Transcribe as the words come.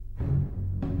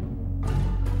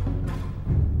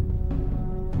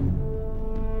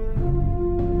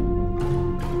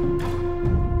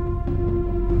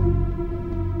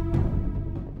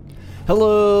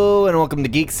Hello, and welcome to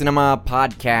Geek Cinema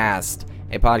Podcast,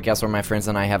 a podcast where my friends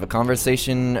and I have a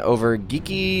conversation over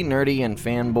geeky, nerdy, and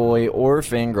fanboy or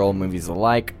fangirl movies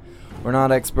alike. We're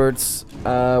not experts,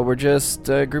 we're just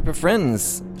a group of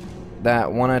friends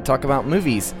that want to talk about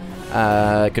movies.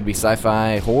 It could be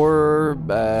sci-fi, horror,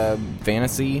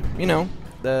 fantasy,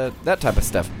 that type of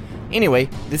stuff. Anyway,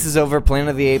 this is over Planet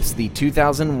of the Apes, the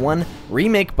 2001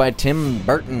 remake by Tim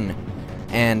Burton.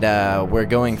 And we're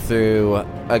going through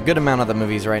a good amount of the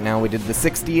movies right now. We did the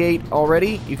 68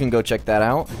 already. You can go check that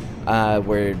out.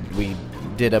 Where we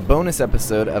did a bonus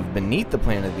episode of Beneath the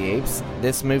Planet of the Apes,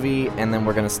 this movie, and then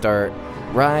we're going to start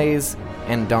Rise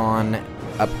and Dawn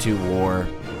up to War.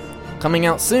 Coming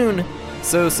out soon,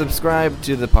 so subscribe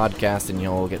to the podcast and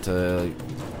you'll get to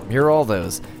hear all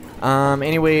those.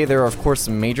 Anyway, there are of course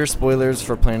some major spoilers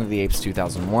for Planet of the Apes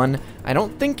 2001. I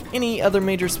don't think any other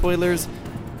major spoilers.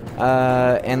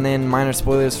 And then minor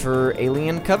spoilers for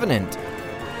Alien Covenant.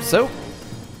 So,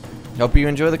 hope you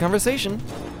enjoy the conversation.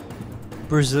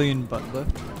 Brazilian butt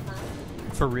lift?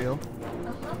 For real?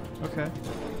 Okay.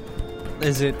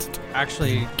 Is it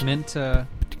actually meant to...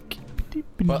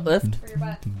 Butt lift? For your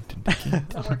butt.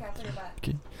 So work out for your butt.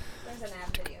 There's an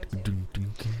ab video too.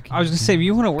 I was gonna say, if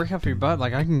you want to work out for your butt,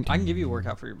 like I can give you a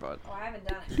workout for your butt. Oh, I haven't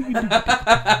done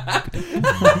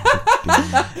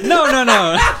it.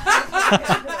 No.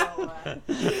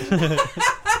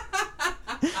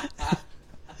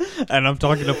 And I'm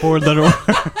talking to four-letter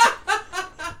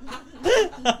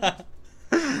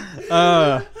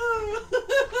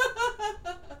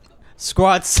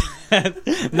squats,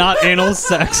 not anal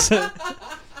sex.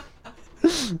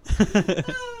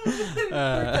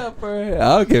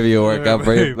 I'll give you a workout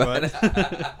for your butt.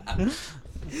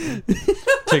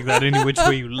 Take that any which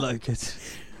way you like it.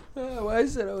 Why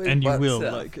is it always And you butt will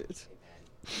stuff? like it.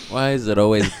 Why is it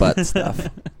always butt stuff?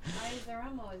 Why is their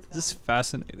arm always This is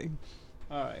fascinating.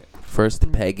 All right. First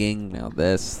pegging, now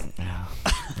this.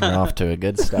 We're off to a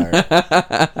good start.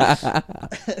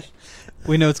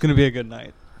 We know it's going to be a good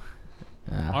night.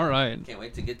 Yeah. All right. Can't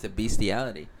wait to get to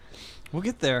bestiality. We'll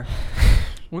get there.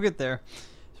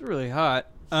 It's really hot.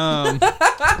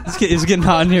 It's getting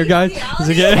hot in here, guys. Is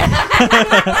it getting?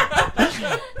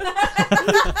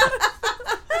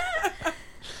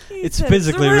 It's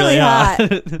physically really hot.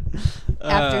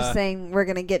 After saying we're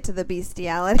going to get to the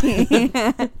bestiality.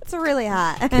 It's really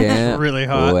hot. Can't really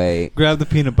hot. wait. Grab the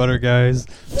peanut butter, guys.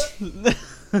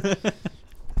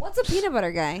 What's a peanut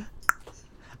butter guy?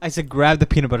 I said grab the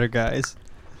peanut butter, guys.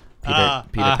 Peter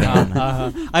Pan.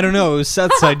 I don't know. It was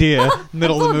Seth's idea.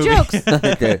 Middle of the movie. Jokes.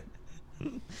 Okay.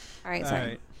 All right, All sorry.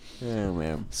 right. Oh,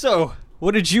 man. So,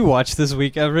 what did you watch this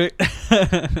week, Everett?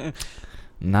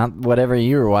 Not whatever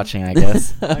you were watching, I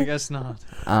guess. I guess not.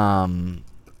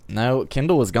 No,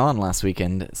 Kendall was gone last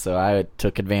weekend, so I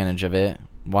took advantage of it.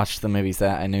 Watched the movies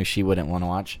that I knew she wouldn't want to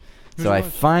watch. Who'd So you I watch?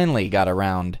 finally got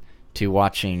around to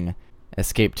watching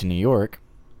Escape to New York.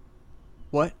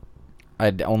 What?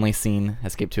 I'd only seen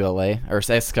Escape to LA,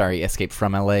 Escape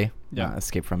from LA, Yeah. not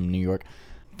Escape from New York.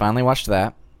 Finally watched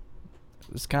that.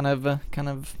 It was kind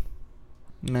of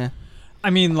meh. I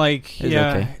mean, like, It's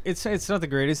yeah, okay. it's not the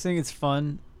greatest thing. It's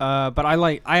fun, but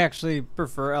I actually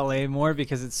prefer LA more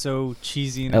because it's so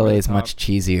cheesy. And LA over the is top. much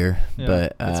cheesier, Yeah,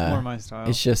 but it's more my style.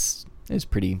 it's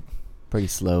pretty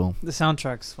slow. The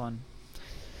soundtrack's fun.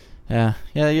 Yeah.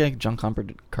 John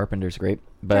Carpenter's great,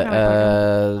 but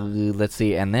John let's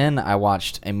see. And then I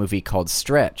watched a movie called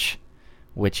Stretch,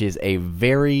 which is a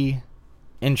very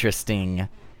interesting.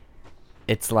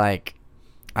 It's like,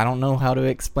 I don't know how to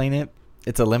explain it.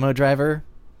 It's a limo driver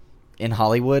in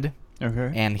Hollywood,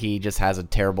 Okay. and he just has a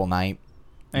terrible night.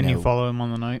 And you follow him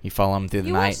on the night. You follow him through the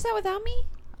You night. watched that without me?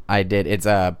 I did. It's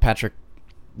Patrick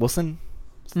Wilson.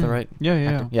 Is that right? Yeah.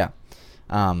 actor? Yeah.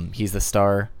 He's the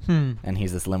star, Hmm. and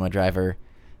he's this limo driver.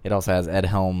 It also has Ed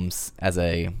Helms as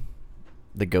the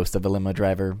ghost of a limo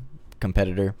driver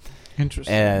competitor,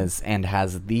 Interesting. and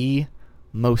has the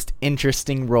most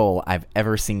interesting role I've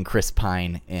ever seen Chris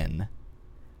Pine in.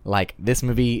 Like, this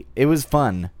movie, it was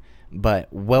fun, but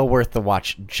well worth the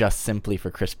watch just simply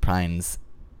for Chris Pine's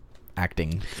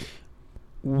acting.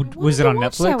 Was it did on I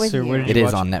watch that Netflix with or where you? did It you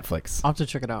is watch on Netflix. I'll have to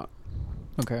check it out.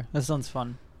 Okay, that sounds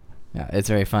fun. Yeah, it's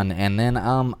very fun. And then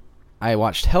I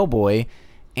watched Hellboy,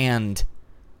 and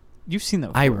You've seen that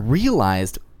before. I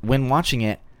realized when watching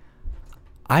it,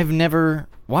 I've never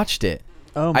watched it.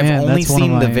 Oh I've man, only that's one of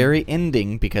seen the my- very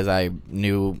ending because I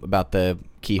knew about the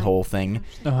keyhole thing,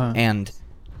 Uh-huh. and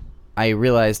I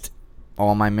realized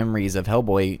all my memories of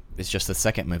Hellboy is just the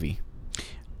second movie.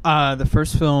 The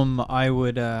first film I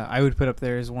would put up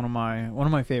there is one of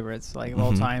my favorites, like of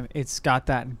all Mhm. time. It's got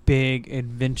that big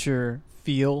adventure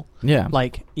feel. Yeah.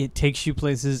 Like it takes you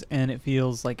places, and it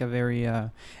feels like a very. It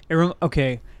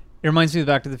reminds me of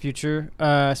Back to the Future,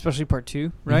 especially Part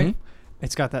 2, right? Mhm.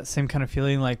 It's got that same kind of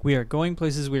feeling, like we are going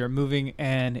places, we are moving,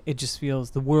 and it just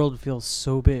feels, the world feels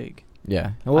so big.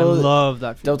 Yeah. I love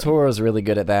that feeling. Del Toro is really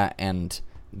good at that, and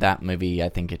that movie, I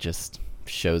think it just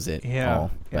shows it all.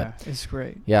 Yeah, But it's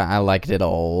great. yeah, I liked it a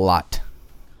lot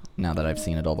now that I've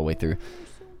seen it all the way through.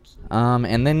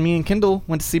 And then me and Kendall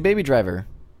went to see Baby Driver.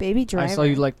 Baby Driver. I saw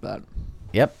you like that.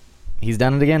 Yep. He's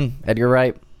done it again. Edgar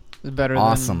Wright. It's better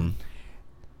Awesome.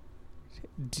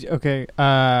 Okay,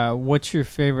 what's your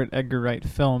favorite Edgar Wright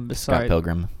film besides... Scott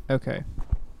Pilgrim. Okay.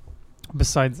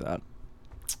 Besides that.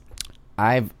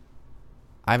 I've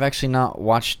actually not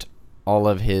watched all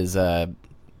of his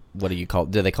what do you call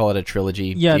it? Do they call it a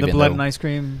trilogy? Yeah, the even Blood though and Ice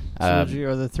Cream trilogy,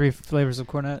 or the 3 flavors of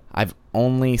Cornet. I've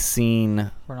only seen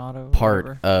Coronado. part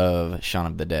whatever. of Shaun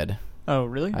of the Dead. Oh,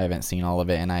 really? I haven't seen all of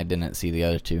it, and I didn't see the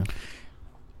other two.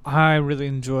 I really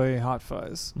enjoy Hot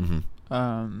Fuzz.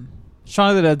 Mm-hmm. Shaun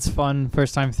of the Dead's fun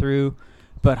first time through,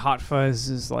 but Hot Fuzz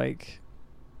is like,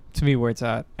 to me, where it's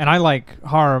at. And I like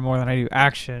horror more than I do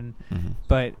action, Mm-hmm.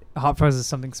 but Hot Fuzz is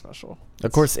something special.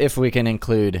 Of course, if we can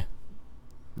include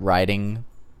writing,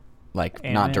 like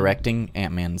Ant-Man. not directing,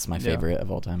 Ant-Man's my Yeah. favorite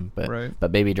of all time. But Right.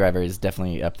 but Baby Driver is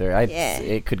definitely up there. Yeah.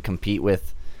 It could compete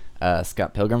with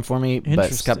Scott Pilgrim for me, but Scott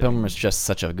Interesting. Pilgrim is just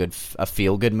such a good, a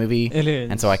feel-good movie. It is.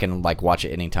 And so I can like watch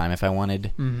it anytime if I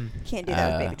wanted. Mm-hmm. Can't do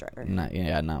that with Baby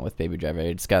Driver. Not with Baby Driver.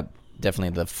 It's got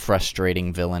definitely the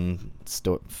frustrating villain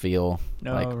feel.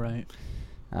 No, like, right.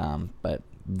 But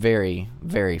very,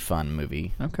 very fun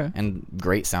movie. Okay. And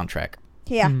great soundtrack.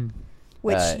 Yeah. Mm.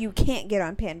 Which Uh, you can't get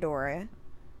on Pandora.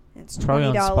 It's Probably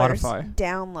on $20 Spotify.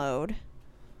 download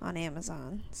on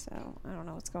Amazon. So I don't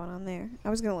know what's going on there. I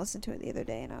was going to listen to it the other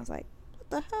day, and I was like, what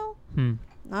the hell? Hmm.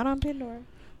 Not on Pandora.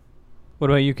 What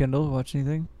about you, Kendall? Watch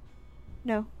anything?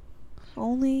 No.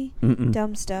 Only Mm-mm.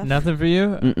 dumb stuff. Nothing for you?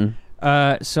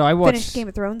 Mm-mm. So I watched... Finished Game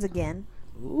of Thrones again.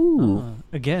 Ooh.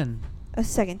 Again. A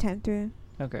second time through.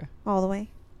 Okay. All the way.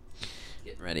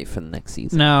 Getting ready for the next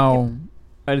season. Now,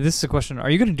 this is a question. Are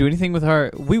you going to do anything with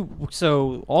our...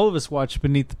 So all of us watched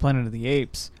Beneath the Planet of the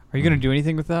Apes. Are you going to do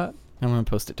anything with that? I'm going to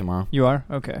post it tomorrow. You are?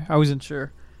 Okay. I wasn't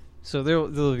sure. So there'll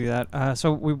be that. I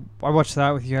watched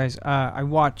that with you guys. I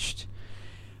watched...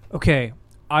 Okay.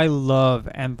 I love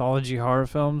anthology horror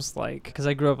films, like, because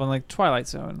I grew up on, like, Twilight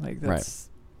Zone. Like, that's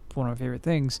one of my favorite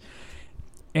things.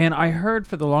 And I heard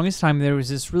for the longest time there was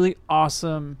this really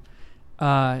awesome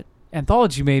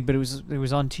anthology made, but it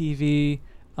was on TV,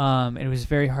 and it was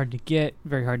very hard to get,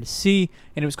 very hard to see,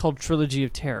 and it was called Trilogy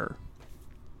of Terror.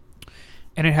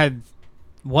 And it had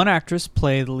one actress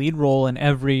play the lead role in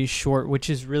every short, which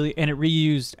is really, and it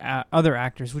reused other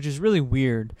actors, which is really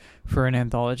weird for an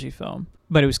anthology film.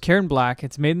 But it was Karen Black.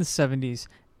 It's made in the 70s.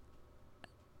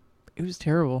 It was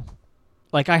terrible.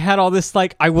 Like, I had all this,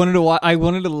 like, I wanted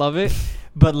to love it,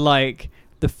 but like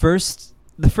the first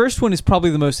one is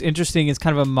probably the most interesting. It's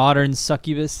kind of a modern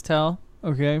succubus tale.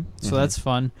 Okay, so that's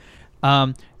fun.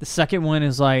 The second one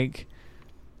is like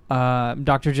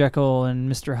Dr. Jekyll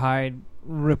and Mr. Hyde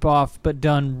rip off, but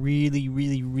done really,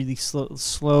 really, really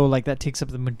slow. Like, that takes up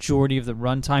the majority of the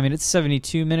runtime, and it's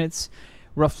 72 minutes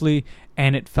roughly.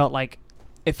 And it felt like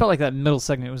that middle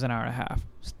segment was an hour and a half.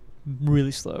 It's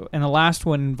really slow. And the last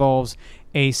one involves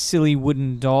a silly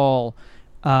wooden doll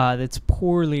that's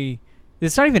poorly.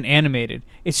 It's not even animated.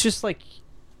 It's just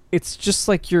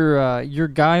like your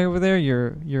guy over there,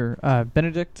 your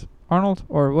Benedict Arnold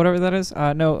or whatever that is.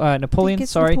 Napoleon.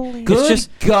 Sorry. Napoleon. Good It's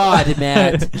just God,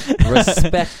 Matt.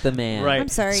 Respect the man. Right. I'm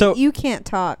sorry. So- you can't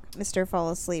talk, Mr. Fall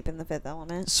Asleep in The Fifth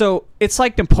Element. So it's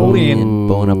like Napoleon. And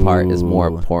Bonaparte is more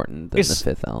Ooh. important than It's- the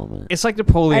Fifth Element. It's like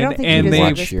Napoleon, I don't think you and deserve they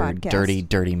this Watch your podcast. dirty,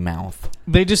 dirty mouth.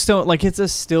 they just don't, like, it's a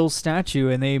still statue,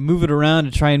 and they move it around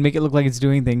to try and make it look like it's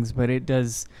doing things, but it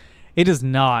does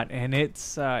not, and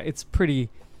it's pretty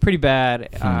bad.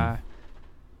 Well,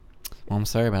 I'm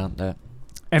sorry about that.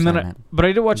 And Sorry, then, Matt. but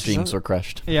I did watch Dreams were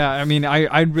crushed. Yeah, I mean,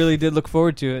 I really did look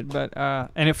forward to it, but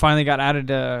and it finally got added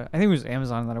to, I think it was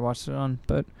Amazon that I watched it on,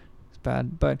 but it's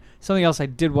bad. But something else I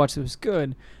did watch that was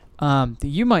good, that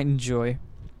you might enjoy.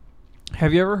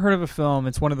 Have you ever heard of a film?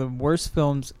 It's one of the worst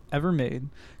films ever made,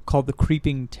 called The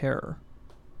Creeping Terror.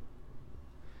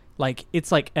 Like,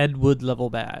 it's like Ed Wood level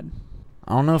bad.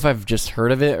 I don't know if I've just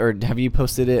heard of it, or have you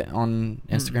posted it on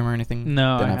Instagram or anything?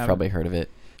 No, Then I I've haven't. probably heard of it.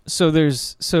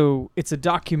 So it's a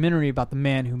documentary about the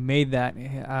man who made that.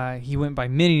 He went by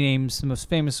many names, the most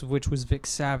famous of which was Vic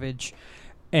Savage,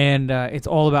 and it's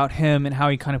all about him and how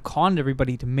he kind of conned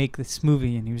everybody to make this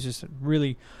movie, and he was just a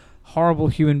really horrible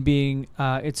human being.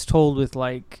 It's told with,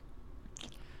 like,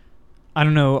 I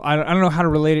don't know. I don't know how to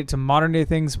relate it to modern day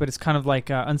things, but it's kind of like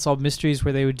Unsolved Mysteries,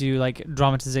 where they would do like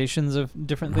dramatizations of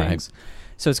different Right. things.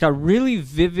 So it's got really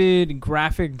vivid,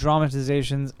 graphic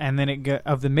dramatizations, and then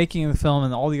of the making of the film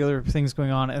and all the other things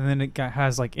going on, and then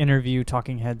has like interview,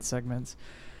 talking head segments.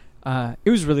 It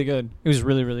was really good. It was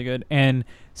really, really good. And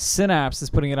Synapse is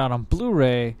putting it out on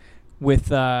Blu-ray with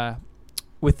The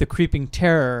Creeping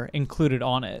Terror included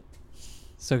on it.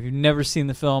 So if you've never seen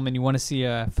the film and you want to see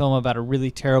a film about a really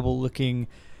terrible looking,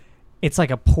 it's like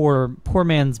a poor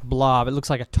man's blob. It looks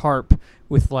like a tarp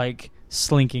with like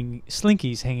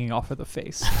slinkies hanging off of the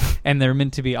face, and they're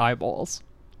meant to be eyeballs.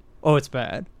 Oh, it's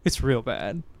bad. It's real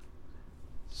bad.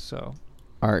 So,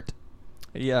 Art.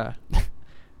 yeah,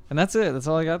 and that's it. That's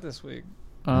all I got this week.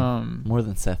 More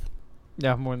than Seth.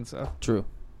 Yeah, more than so. True.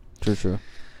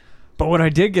 But what I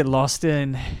did get lost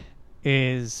in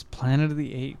is Planet of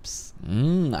the Apes,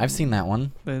 I've seen that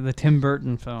one. the Tim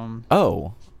Burton film.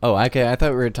 Oh, okay. I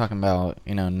thought we were talking about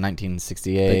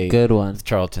 1968. The good one. With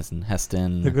Charlton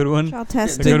Heston. The good one. Child The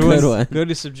testing. good good one. one.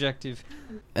 Good is subjective.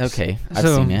 Okay, I've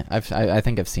So- seen it. I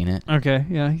think I've seen it. Okay,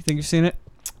 yeah. You think you've seen it?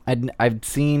 I'd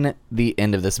seen the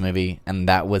end of this movie, and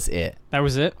that was it. That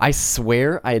was it. I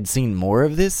swear I had seen more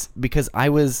of this because I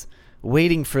was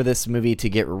waiting for this movie to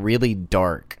get really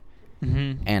dark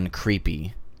Mm-hmm. and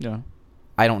creepy. Yeah.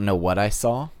 I don't know what I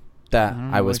saw that I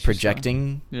don't I know was what you saw.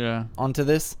 projecting Yeah. onto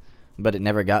this, but it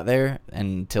never got there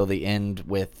until the end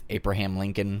with Abraham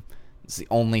Lincoln. It's the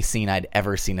only scene I'd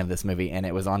ever seen of this movie, and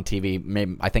it was on TV.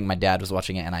 Maybe, I think my dad was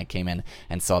watching it, and I came in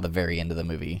and saw the very end of the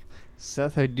movie.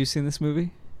 Seth, had you seen this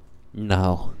movie?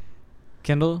 No.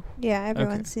 Kendall? Yeah,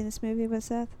 everyone's Okay. seen this movie but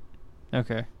Seth.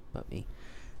 Okay. But me.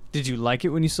 Did you like it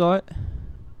when you saw it?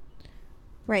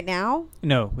 Right now?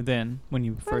 No, then when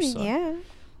you first saw it. Yeah.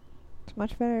 It's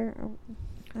much better.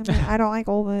 I mean, I don't like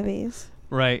old movies.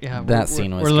 Right. Yeah. That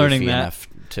scene was we're learning goofy that. enough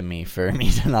to me for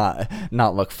me to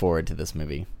not look forward to this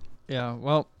movie. Yeah.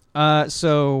 Well.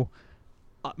 So,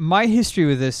 my history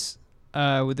with this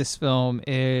film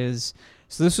is,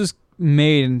 so this was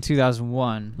made in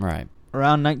 2001. Right.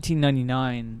 Around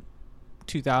 1999,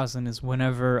 2000 is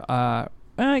whenever.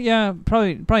 Yeah,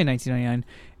 probably 1999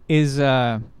 is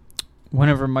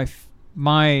whenever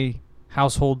my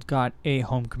household got a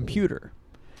home computer.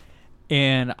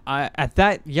 And at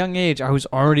that young age, I was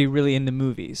already really into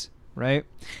movies, right?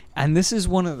 And this is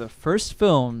one of the first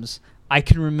films I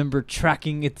can remember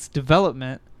tracking its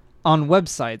development on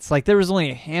websites. Like, there was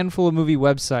only a handful of movie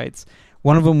websites.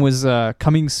 One of them was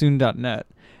comingsoon.net.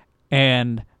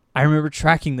 And I remember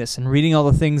tracking this and reading all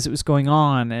the things that was going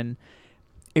on. And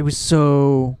it was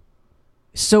so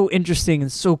interesting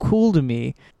and so cool to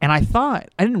me. And I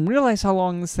didn't realize how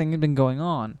long this thing had been going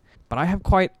on. But I have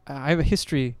a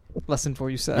history lesson for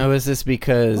you, Seth. Now, is this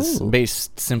because Ooh.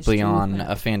 based simply History on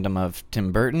of a fandom of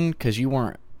Tim Burton? Because you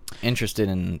weren't interested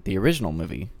in the original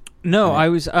movie. No, Right. I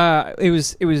was.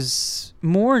 It was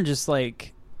more just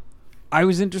like I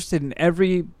was interested in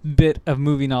every bit of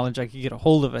movie knowledge I could get a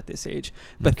hold of at this age.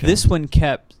 But Okay. this one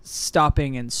kept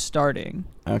stopping and starting.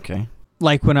 Okay.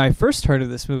 Like when I first heard of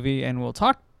this movie, and we'll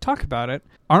talk about it.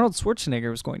 Arnold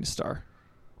Schwarzenegger was going to star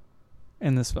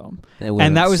in this film,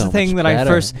 and that was the thing that I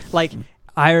first like.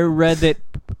 I read that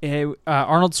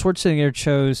Arnold Schwarzenegger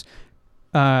chose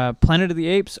Planet of the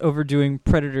Apes over doing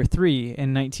Predator 3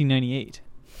 in 1998.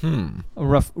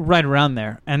 Right around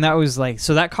there. And that was like,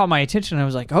 so that caught my attention. I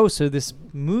was like, oh, so this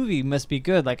movie must be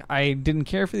good. Like, I didn't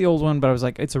care for the old one, but I was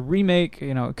like, it's a remake,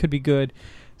 it could be good.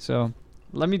 So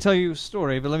let me tell you a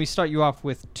story, but let me start you off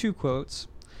with two quotes.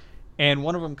 And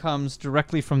one of them comes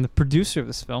directly from the producer of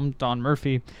this film, Don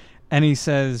Murphy. And he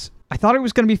says, I thought it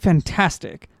was going to be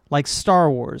fantastic, like Star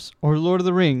Wars or Lord of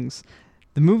the Rings.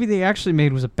 The movie they actually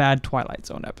made was a bad Twilight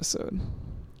Zone episode.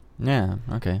 Yeah,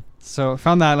 okay. So I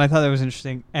found that, and I thought that was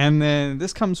interesting. And then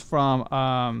this comes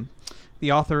from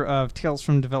the author of Tales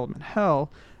from Development Hell,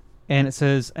 and it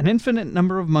says, an infinite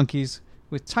number of monkeys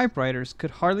with typewriters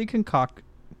could hardly concoct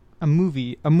a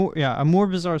more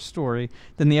bizarre story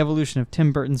than the evolution of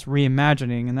Tim Burton's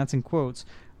reimagining, and that's in quotes,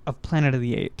 of Planet of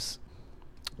the Apes.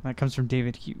 That comes from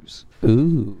David Hughes.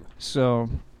 Ooh. So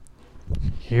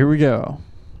here we go.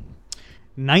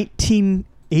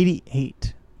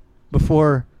 1988,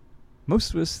 before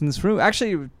most of us in this room,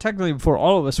 actually technically before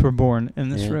all of us were born in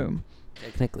this Yeah. room.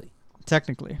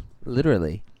 Technically.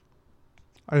 Literally.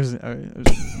 I was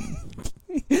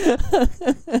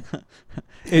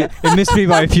it missed me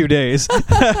by a few days.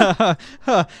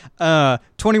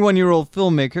 21-year-old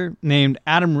filmmaker named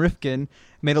Adam Rifkin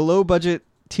made a low-budget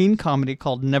teen comedy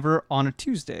called Never on a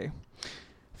Tuesday.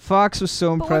 Fox was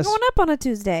so But we're impressed. going up on a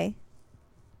Tuesday.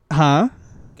 Huh?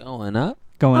 Going up?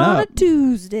 going on up. a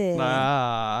Tuesday.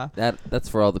 That's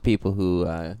for all the people who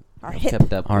Are have hip.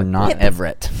 kept up. Are with not Hip.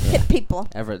 Everett. Hip people.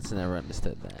 Everett's never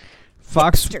understood that.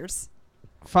 Fox Hipsters.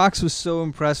 Fox was so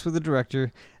impressed with the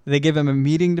director, they gave him a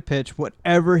meeting to pitch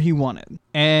whatever he wanted.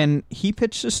 And he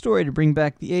pitched a story to bring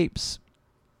back the apes.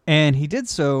 And he did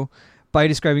so by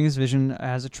describing his vision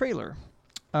as a trailer.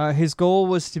 His goal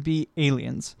was to be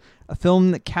Aliens, a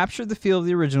film that captured the feel of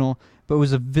the original, but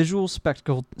was a visual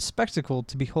spectacle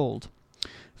to behold.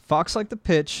 Fox liked the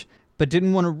pitch, but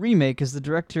didn't want a remake as the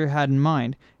director had in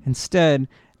mind. Instead,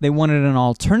 they wanted an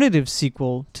alternative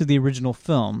sequel to the original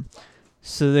film.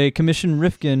 So they commissioned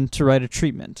Rifkin to write a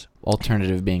treatment.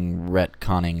 Alternative being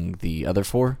retconning the other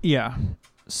four? Yeah.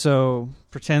 So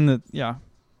pretend that,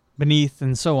 Beneath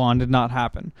and so on did not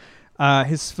happen.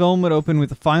 His film would open with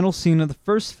the final scene of the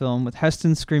first film with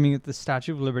Heston screaming at the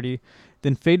Statue of Liberty,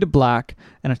 then fade to black,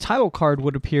 and a title card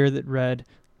would appear that read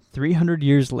 300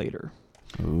 years later.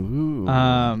 Ooh.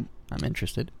 I'm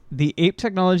interested. The ape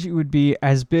technology would be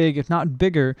as big, if not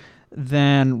bigger,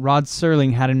 than Rod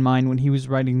Serling had in mind when he was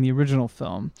writing the original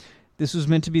film. This was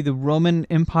meant to be the Roman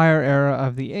Empire era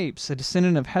of the apes. A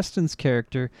descendant of Heston's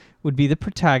character would be the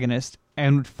protagonist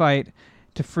and would fight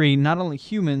to free not only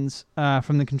humans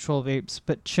from the control of apes,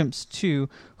 but chimps too,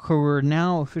 who were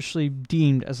now officially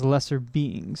deemed as lesser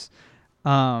beings.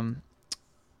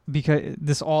 Because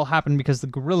this all happened because the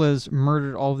gorillas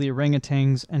murdered all the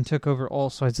orangutans and took over all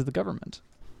sides of the government.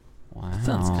 Wow.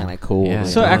 Sounds kind of cool. Yeah,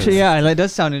 So it actually, does. yeah, that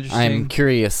does sound interesting. I'm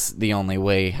curious the only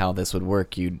way how this would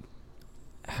work. You'd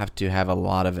have to have a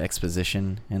lot of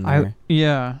exposition in there.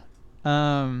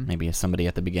 Maybe somebody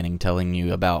at the beginning telling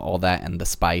you about all that and the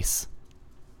spice.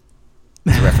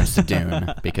 It's a reference to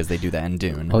Dune because they do that in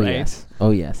Dune. Oh Right. yes.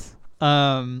 Oh yes.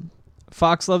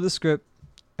 Fox loved the script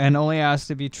and only asked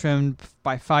to be trimmed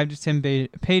by 5 to 10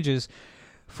 pages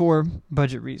for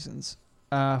budget reasons.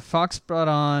 Fox brought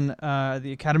on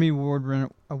the Academy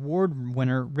Award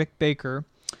winner Rick Baker,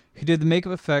 who did the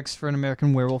makeup effects for An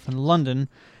American Werewolf in London,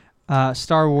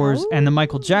 Star Wars, and the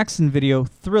Michael Jackson video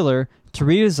Thriller to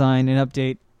redesign and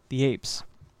update the apes.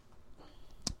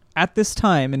 At this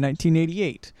time, in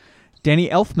 1988, Danny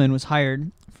Elfman was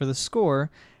hired for the score,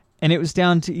 and it was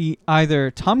down to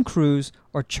either Tom Cruise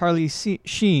or Charlie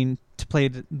Sheen to play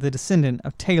the descendant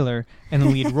of Taylor in the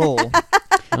lead role.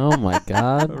 Oh my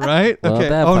God. Right? Well, Okay.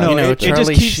 that Oh part- no, You know, it just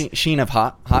Charlie keeps. Sheen of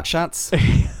Hot Shots?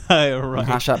 Right.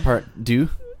 Hot Shot Part 2?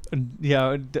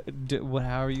 Yeah.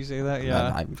 However you say that.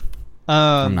 Yeah.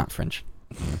 I'm not French.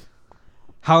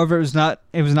 However, it was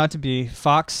not to be.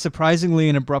 Fox surprisingly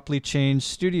and abruptly changed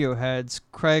studio heads.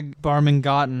 Craig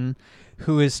Barman-Gotten,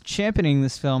 who is championing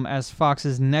this film as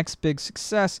Fox's next big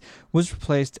success, was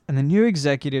replaced, and the new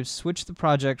executives switched the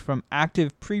project from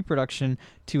active pre-production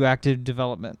to active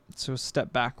development, so a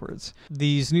step backwards.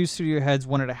 These new studio heads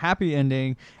wanted a happy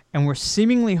ending and were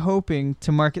seemingly hoping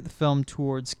to market the film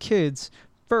towards kids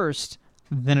first,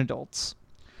 then adults.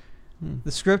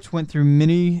 The script went through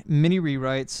many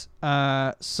rewrites.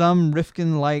 Some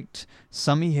Rifkin liked,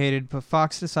 some he hated, but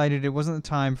Fox decided it wasn't the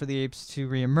time for the apes to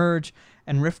reemerge,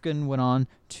 and Rifkin went on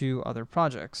to other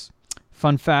projects.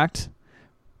 Fun fact,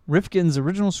 Rifkin's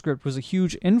original script was a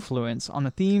huge influence on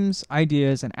the themes,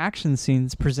 ideas, and action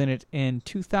scenes presented in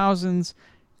 2000's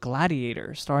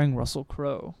Gladiator, starring Russell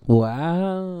Crowe.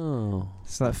 Wow.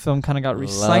 So that film kind of got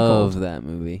recycled. Love that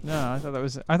movie. No, I thought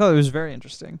it was very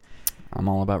interesting. I'm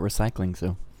all about recycling,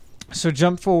 so. So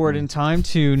jump forward in time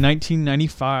to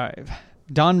 1995.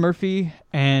 Don Murphy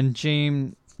and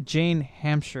Jane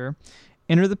Hampshire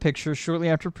enter the picture shortly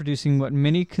after producing what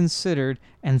many considered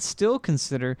and still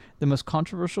consider the most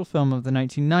controversial film of the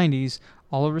 1990s,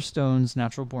 Oliver Stone's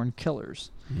Natural Born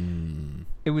Killers.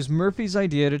 It was Murphy's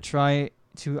idea to try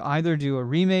to either do a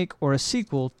remake or a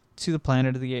sequel to the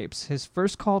Planet of the Apes. His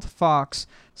first call to Fox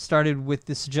started with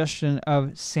the suggestion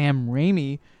of Sam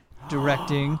Raimi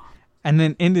directing, and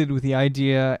then ended with the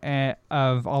idea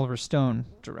of Oliver Stone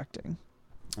directing.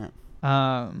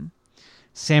 Sam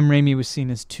Raimi was seen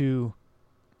as too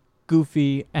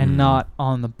goofy and not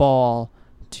on the ball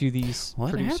to these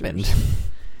What producers. happened?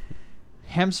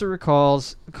 Hampshire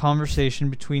recalls a conversation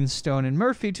between Stone and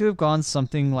Murphy to have gone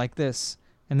something like this,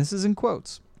 and this is in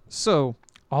quotes. So,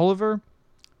 Oliver,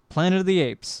 Planet of the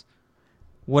Apes.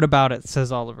 What about it,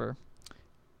 says Oliver.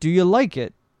 Do you like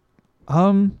it?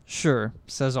 Sure,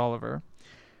 says Oliver.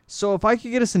 So if I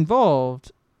could get us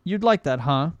involved, you'd like that,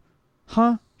 huh?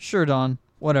 Huh? Sure, Don.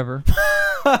 Whatever.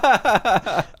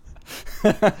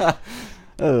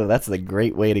 Oh, that's a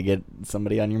great way to get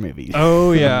somebody on your movies.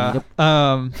 Oh, yeah.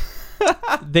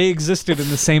 They existed in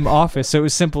the same office, so it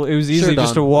was simple. It was easy Sure,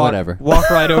 just Don. to walk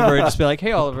right over and just be like,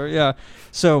 hey, Oliver. Yeah.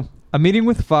 So A meeting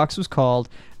with Fox was called,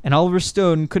 and Oliver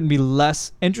Stone couldn't be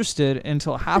less interested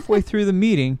until halfway through the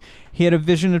meeting, he had a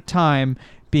vision of time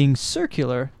being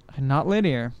circular and not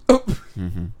linear.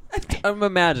 Mm-hmm. I'm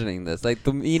imagining this. Like,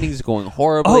 the meeting's going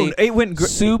horribly. Oh, it went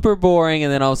super boring,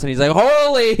 and then all of a sudden he's like,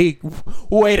 holy,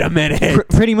 wait a minute.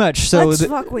 Pretty much. So Let's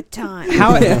fuck with time.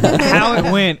 how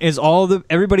it went is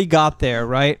everybody got there,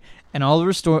 right? And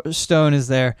Oliver Stone is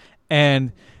there,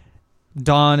 and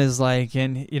Dawn is like,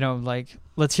 and like,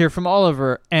 let's hear from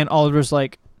Oliver. And Oliver's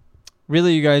like,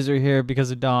 really, you guys are here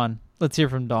because of Dawn. Let's hear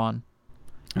from Dawn.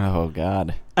 Oh,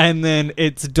 God. And then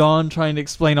it's Dawn trying to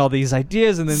explain all these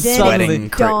ideas, and then Sweating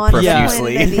Dawn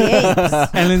profusely. Planet of the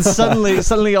Apes. and then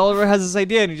suddenly Oliver has this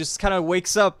idea, and he just kind of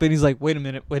wakes up, and he's like, wait a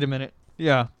minute.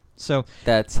 Yeah. So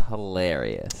That's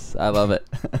hilarious. I love it.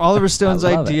 Oliver Stone's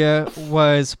I love idea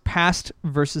was past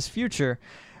versus future,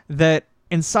 that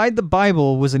inside the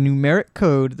Bible was a numeric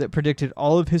code that predicted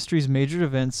all of history's major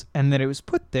events, and that it was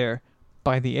put there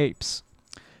by the apes.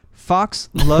 Fox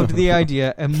loved the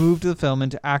idea and moved the film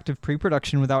into active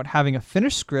pre-production without having a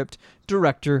finished script,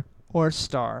 director, or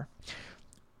star.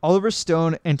 Oliver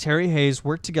Stone and Terry Hayes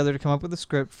worked together to come up with a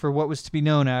script for what was to be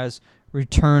known as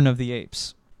Return of the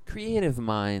Apes. Creative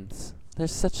minds. They're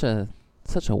such a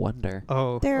wonder.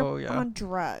 They're yeah. on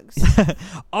drugs.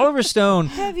 Oliver Stone.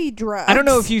 Heavy drugs. I don't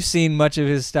know if you've seen much of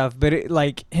his stuff, but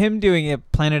like him doing a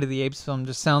Planet of the Apes film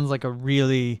just sounds like a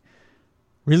really,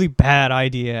 really bad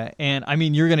idea. And I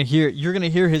mean, you're gonna hear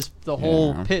the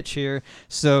whole pitch here.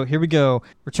 So here we go.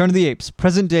 Return of the Apes.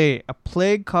 Present day, a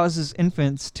plague causes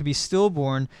infants to be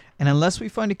stillborn, and unless we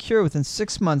find a cure within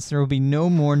 6 months, there will be no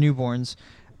more newborns.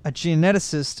 A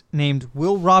geneticist named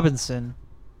Will Robinson.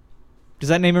 Does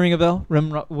that name ring a bell?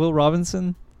 Will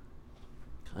Robinson?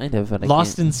 Kind of. But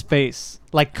Lost in Space.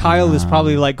 Like Kyle is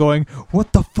probably like going,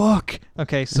 what the fuck?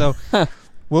 Okay, so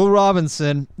Will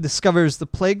Robinson discovers the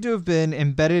plague to have been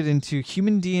embedded into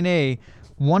human DNA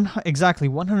exactly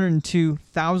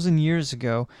 102,000 years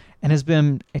ago and has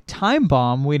been a time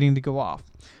bomb waiting to go off.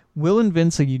 Will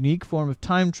invents a unique form of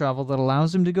time travel that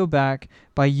allows him to go back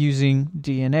by using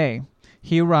DNA.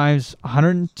 He arrives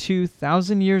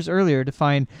 102,000 years earlier to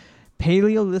find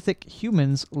Paleolithic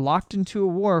humans locked into a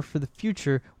war for the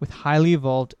future with highly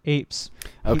evolved apes.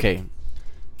 Okay,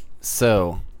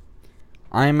 so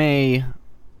I'm a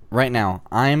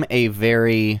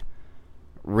very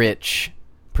rich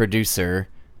producer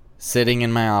sitting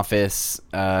in my office,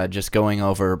 just going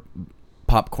over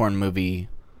popcorn movie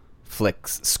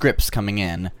scripts coming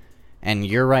in, and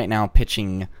you're right now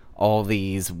pitching all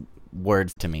these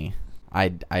words to me. I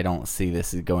don't see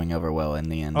this going over well in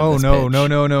the end. Oh, of this no, pitch.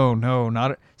 no,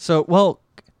 not so. Well,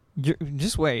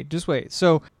 just wait.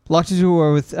 So, locked into a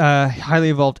war with highly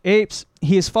evolved apes,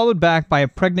 he is followed back by a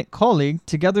pregnant colleague.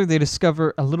 Together, they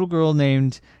discover a little girl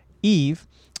named Eve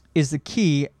is the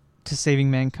key to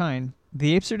saving mankind.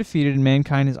 The apes are defeated, and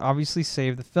mankind is obviously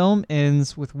saved. The film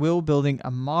ends with Will building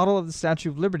a model of the Statue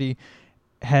of Liberty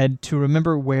head to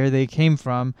remember where they came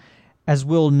from, as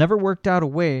Will never worked out a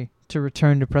way to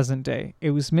return to present day.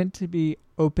 It was meant to be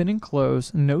open and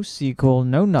close, no sequel,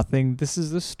 no nothing. This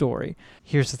is the story.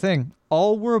 Here's the thing.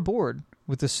 All were aboard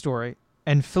with this story,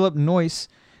 and Philip Noyce,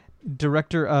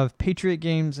 director of Patriot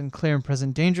Games and Clear and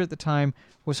Present Danger at the time,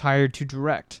 was hired to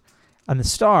direct. And the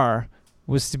star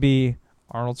was to be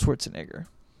Arnold Schwarzenegger.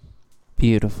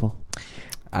 Beautiful.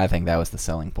 I think that was the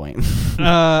selling point.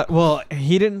 Well,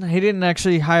 he didn't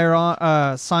actually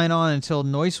sign on until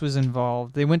Noyce was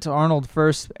involved. They went to Arnold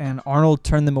first, and Arnold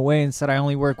turned them away and said, "I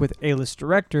only work with A-list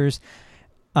directors."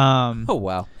 Oh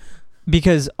wow!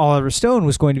 Because Oliver Stone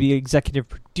was going to be executive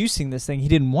producing this thing, he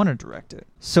didn't want to direct it.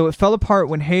 So it fell apart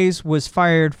when Hayes was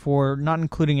fired for not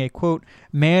including a quote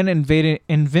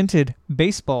invented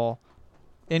baseball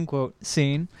end quote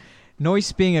scene.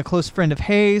 Noyce, being a close friend of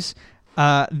Hayes,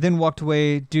 then walked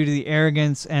away due to the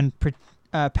arrogance and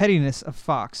pettiness of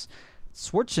Fox.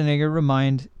 Schwarzenegger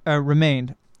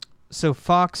remained, so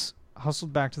Fox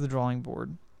hustled back to the drawing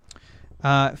board.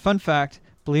 Fun fact,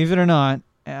 believe it or not,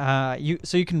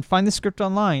 you can find the script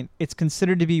online. It's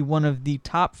considered to be one of the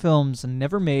top films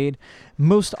never made.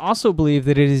 Most also believe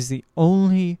that it is the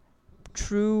only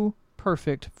true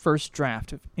perfect first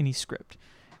draft of any script,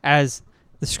 as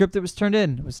the script that was turned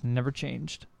in was never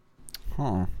changed.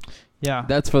 Huh. Yeah.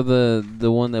 That's for the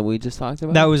one that we just talked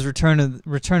about? That was Return of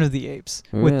the Apes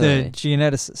with the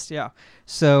geneticist. Yeah.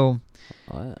 So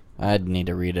I'd need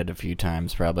to read it a few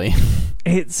times probably.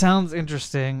 it sounds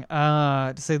interesting,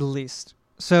 to say the least.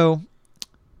 So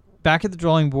back at the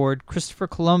drawing board, Christopher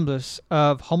Columbus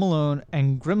of Home Alone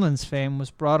and Gremlins fame was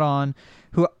brought on,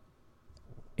 who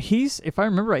if I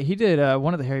remember right, he did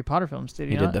one of the Harry Potter films, did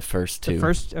he not? Did the first two.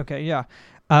 Okay, yeah.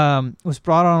 was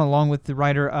brought on along with the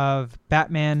writer of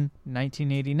Batman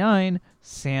 1989,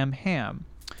 Sam Hamm.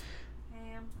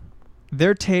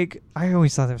 Their take, I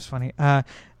always thought that was funny.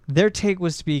 Their take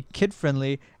was to be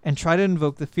kid-friendly and try to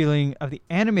invoke the feeling of the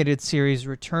animated series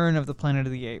Return of the Planet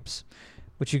of the Apes,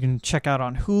 which you can check out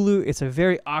on Hulu. It's a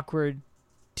very awkward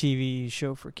TV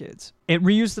show for kids. It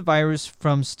reused the virus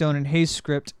from Stone and Hayes'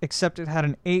 script, except it had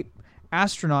an ape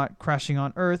astronaut crashing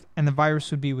on Earth, and the virus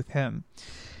would be with him.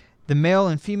 The male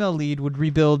and female lead would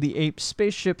rebuild the ape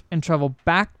spaceship and travel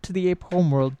back to the ape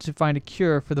homeworld to find a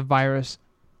cure for the virus.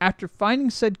 After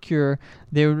finding said cure,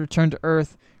 they would return to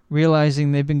Earth,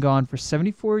 realizing they've been gone for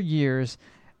 74 years,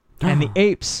 and the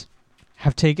apes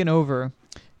have taken over.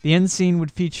 The end scene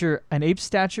would feature an ape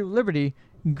Statue of Liberty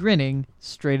grinning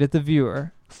straight at the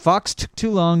viewer. Fox took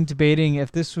too long debating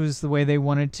if this was the way they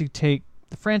wanted to take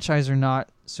the franchise or not,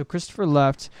 so Christopher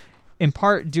left, in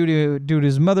part due to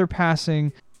his mother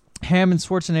passing. Hamm and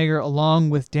Schwarzenegger,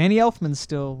 along with Danny Elfman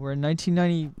still, were in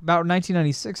about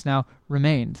 1996 now,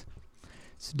 remained.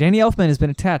 So Danny Elfman has been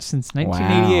attached since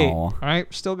 1988. Wow. All right,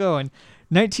 we're still going.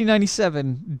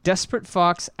 1997, desperate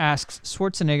Fox asks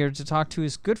Schwarzenegger to talk to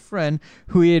his good friend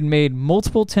who he had made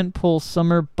multiple tentpole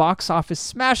summer box office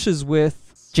smashes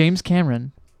with, James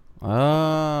Cameron.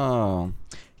 Oh.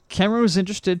 Cameron was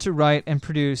interested to write and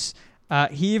produce.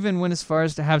 He even went as far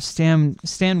as to have Stan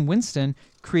Winston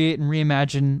create and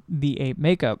reimagine the ape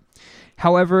makeup.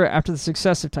 However, after the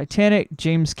success of Titanic,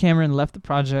 James Cameron left the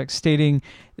project, stating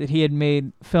that he had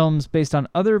made films based on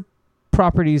other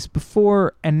properties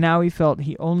before, and now he felt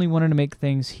he only wanted to make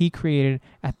things he created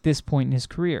at this point in his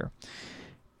career.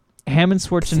 Hamm and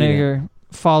Schwarzenegger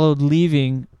followed,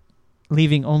 leaving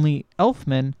only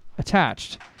Elfman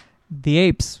attached. The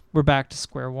apes were back to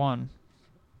square one.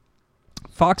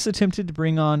 Fox attempted to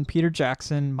bring on Peter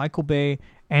Jackson, Michael Bay,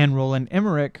 and Roland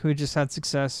Emmerich, who had just had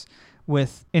success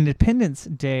with Independence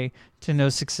Day, to no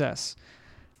success.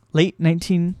 Late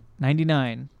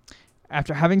 1999,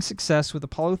 after having success with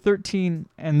Apollo 13,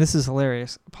 and this is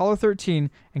hilarious, Apollo 13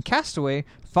 and Castaway,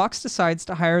 Fox decides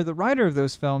to hire the writer of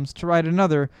those films to write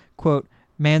another, quote,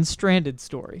 Man Stranded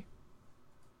story.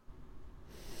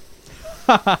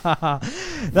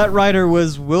 That writer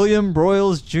was William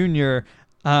Broyles Jr.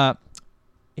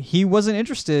 He wasn't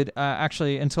interested,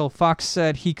 actually, until Fox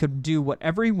said he could do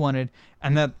whatever he wanted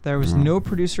and that there was no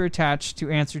producer attached to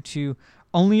answer to,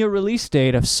 only a release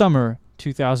date of summer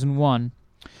 2001.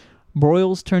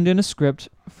 Broyles turned in a script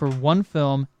for one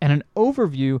film and an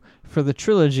overview for the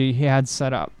trilogy he had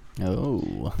set up.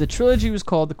 Oh. The trilogy was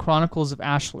called The Chronicles of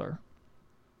Ashlar.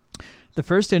 The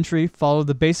first entry followed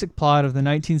the basic plot of the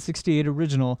 1968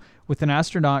 original, with an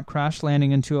astronaut crash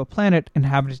landing into a planet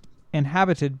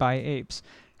inhabited by apes.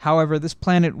 However, this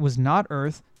planet was not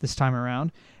Earth this time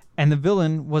around, and the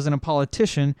villain wasn't a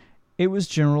politician. It was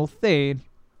General Thade,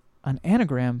 an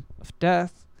anagram of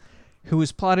death, who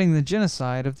was plotting the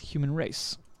genocide of the human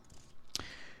race.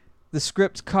 The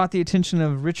script caught the attention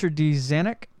of Richard D.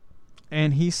 Zanuck,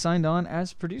 and he signed on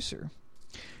as producer.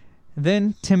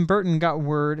 Then Tim Burton got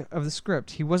word of the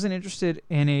script. He wasn't interested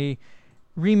in a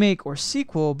remake or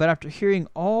sequel, but after hearing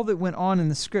all that went on in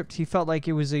the script, he felt like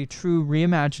it was a true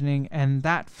reimagining, and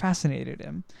that fascinated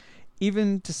him.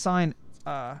 Even to sign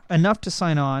enough to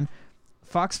sign on,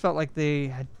 Fox felt like they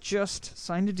had just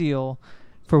signed a deal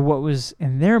for what was,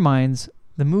 in their minds,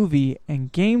 the movie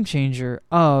and game changer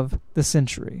of the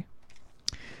century.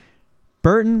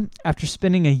 Burton, after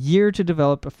spending a year to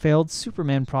develop a failed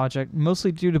Superman project,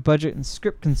 mostly due to budget and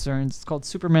script concerns, it's called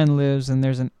Superman Lives, and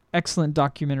there's an excellent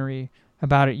documentary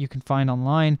about it you can find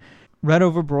online, read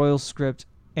over Broyles' script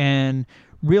and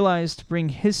realized to bring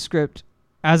his script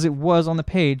as it was on the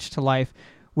page to life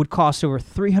would cost over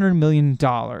 $300 million.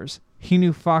 He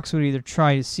knew Fox would either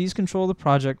try to seize control of the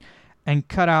project and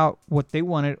cut out what they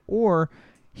wanted, or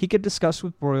he could discuss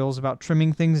with Broyles about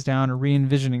trimming things down or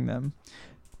re-envisioning them.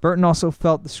 Burton also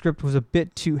felt the script was a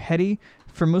bit too heady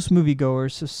for most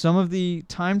moviegoers, so some of the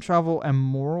time travel and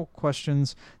moral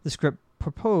questions the script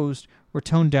proposed were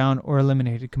toned down or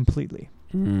eliminated completely.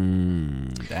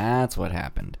 That's what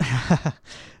happened.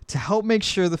 To help make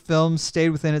sure the film stayed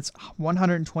within its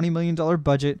 $120 million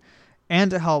budget,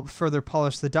 and to help further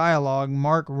polish the dialogue,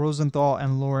 Mark Rosenthal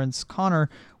and Lawrence Connor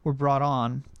were brought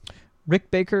on.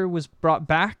 Rick Baker was brought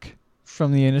back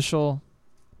from his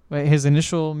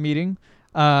initial meeting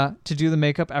to do the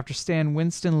makeup after Stan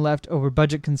Winston left over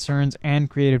budget concerns and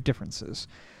creative differences.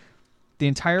 The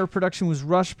entire production was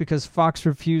rushed because Fox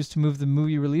refused to move the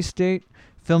movie release date.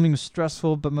 Filming was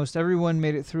stressful, but most everyone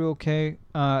made it through okay,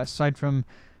 aside from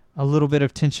a little bit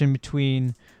of tension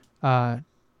between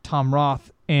Tom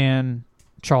Roth and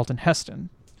Charlton Heston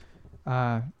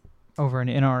over an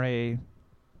NRA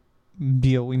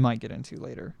deal we might get into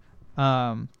later.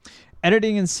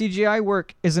 Editing and CGI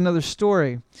work is another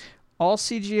story. All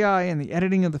CGI and the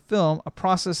editing of the film, a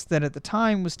process that at the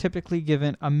time was typically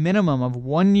given a minimum of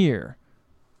 1 year,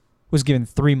 was given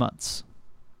 3 months.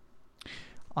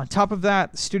 On top of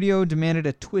that, the studio demanded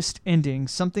a twist ending,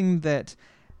 something that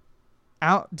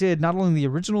outdid not only the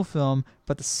original film,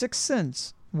 but The Sixth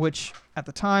Sense, which at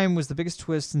the time was the biggest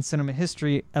twist in cinema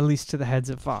history, at least to the heads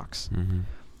of Fox. Mm-hmm.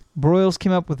 Broyles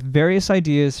came up with various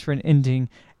ideas for an ending,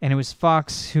 and it was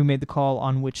Fox who made the call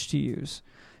on which to use.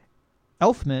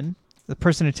 Elfman, the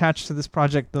person attached to this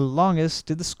project the longest,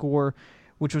 did the score,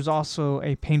 which was also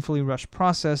a painfully rushed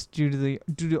process due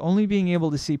to only being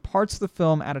able to see parts of the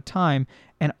film at a time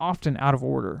and often out of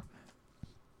order.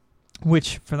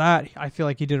 Which, for that, I feel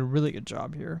like he did a really good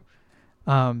job here.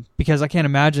 Because I can't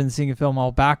imagine seeing a film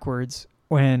all backwards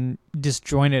when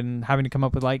disjointed and having to come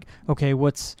up with like, okay,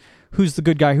 who's the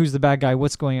good guy, who's the bad guy,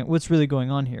 what's really going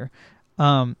on here.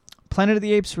 Planet of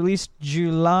the Apes released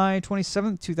July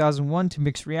 27th, 2001 to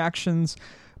mixed reactions.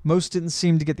 Most didn't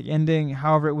seem to get the ending.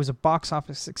 However, it was a box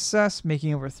office success,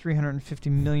 making over $350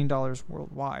 million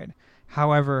worldwide.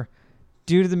 However,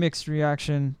 due to the mixed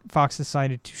reaction, Fox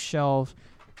decided to shelve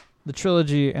the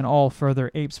trilogy and all further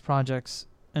Apes projects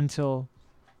until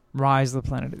Rise of the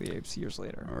Planet of the Apes years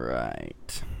later.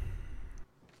 Right.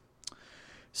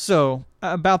 So,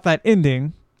 about that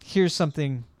ending, here's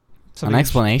something An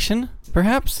explanation,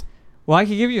 perhaps? Well, I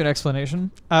could give you an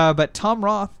explanation. But Tom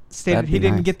Roth stated That'd he be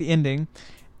didn't nice. get the ending.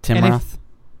 Tim And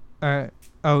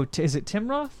Roth? Is it Tim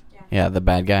Roth? Yeah, the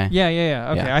bad guy. Yeah.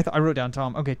 Okay, Yeah. I wrote down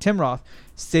Tom. Okay, Tim Roth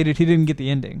stated he didn't get the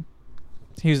ending.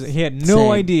 He had no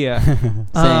Same. idea.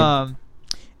 Same.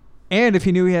 And if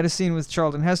he knew he had a scene with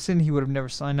Charlton Heston, he would have never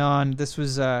signed on. This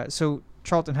was so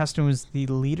Charlton Heston was the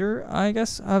leader, I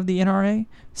guess, of the NRA.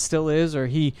 Still is, or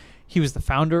he was the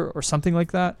founder or something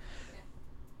like that.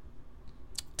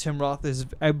 Tim Roth is,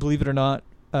 I believe it or not,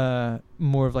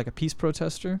 more of like a peace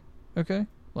protester. Okay,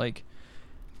 like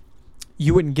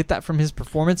you wouldn't get that from his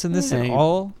performance in this Yeah, at he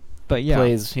all. But yeah,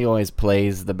 He always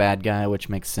plays the bad guy, which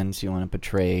makes sense. You want to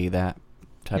portray that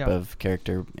type Yeah. of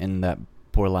character in that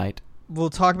poor light. we'll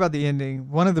talk about the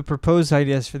ending. One of the proposed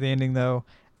ideas for the ending, though,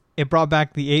 it brought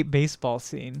back the ape baseball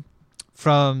scene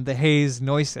from the Hayes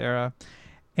Noyce era,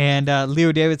 and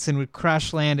Leo Davidson would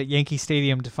crash land at Yankee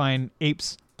Stadium to find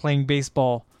apes playing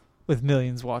baseball with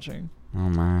millions watching. Oh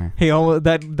my! He almost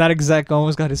that exec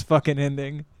almost got his fucking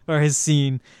ending or his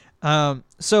scene.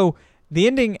 So the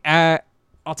ending,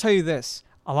 I'll tell you this: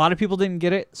 a lot of people didn't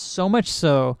get it. So much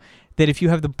so that if you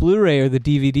have the Blu-ray or the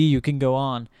DVD, you can go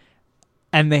on,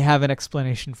 and they have an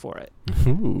explanation for it.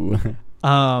 Ooh.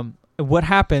 What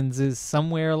happens is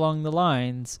somewhere along the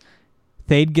lines,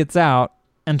 Thade gets out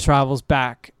and travels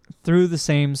back through the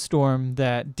same storm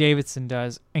that Davidson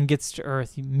does and gets to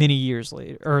Earth many years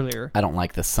earlier. I don't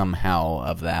like the somehow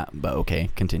of that, but okay,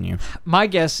 continue. My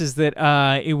guess is that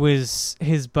it was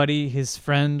his buddy, his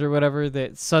friend or whatever,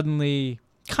 that suddenly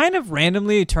kind of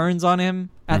randomly turns on him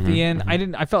at the end.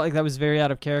 I felt like that was very out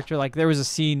of character. Like there was a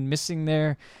scene missing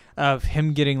there of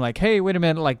him getting like, hey, wait a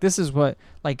minute, like this is what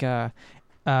like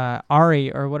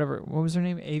Ari or whatever, what was her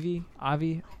name? Avi? I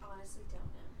honestly don't know.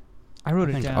 I wrote I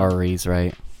it think down. Ari's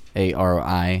right.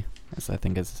 A-R-I. I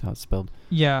think is how it's spelled.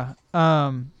 Yeah.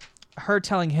 Her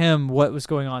telling him what was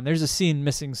going on. There's a scene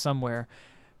missing somewhere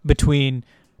between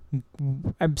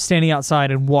I'm standing outside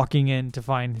and walking in to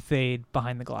find Thade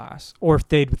behind the glass, or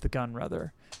Thade with the gun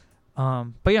rather.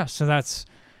 But yeah, so that's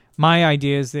my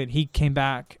idea, is that he came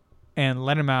back and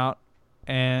let him out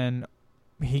and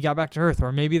he got back to Earth,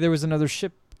 or maybe there was another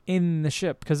ship in the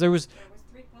ship, because there was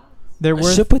 3 pods. there A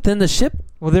were ship within the ship?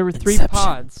 well there were 3 Inception.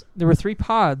 pods. There were 3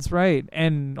 pods, right?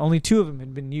 And only 2 of them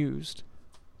had been used.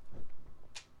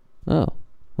 Oh,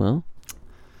 well.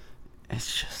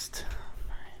 It's just,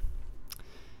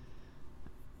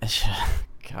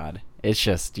 God. It's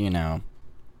just, you know,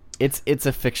 it's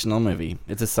a fictional movie.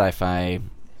 It's a sci-fi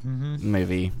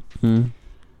movie. Hmm.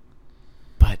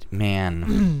 But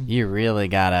man,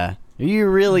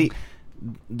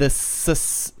 the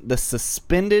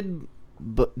suspended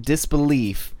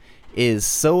disbelief is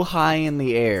so high in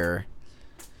the air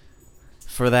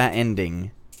for that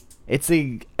ending. It's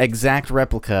the exact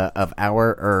replica of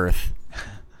our Earth,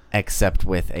 except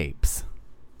with apes.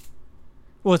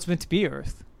 Well, it's meant to be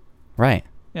Earth. Right.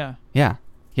 Yeah. Yeah.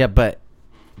 Yeah, but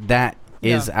that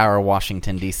is Yeah. our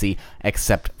Washington, D.C.,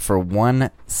 except for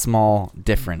one small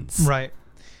difference. Right.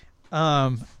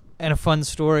 And a fun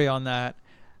story on that.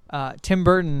 Tim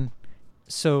Burton,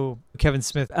 so Kevin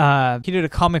Smith, he did a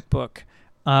comic book.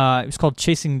 It was called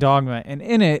Chasing Dogma. And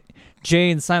in it,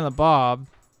 Jay and Silent Bob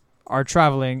are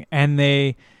traveling, and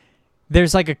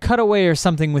there's like a cutaway or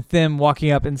something with them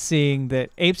walking up and seeing that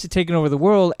apes had taken over the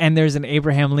world, and there's an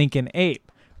Abraham Lincoln ape,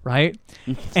 right?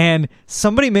 And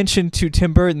somebody mentioned to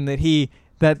Tim Burton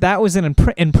that was in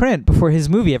print before his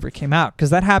movie ever came out, because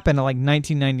that happened in like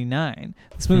 1999.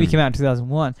 This movie came out in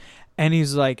 2001, and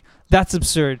he's like, "That's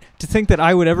absurd to think that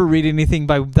I would ever read anything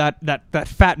by that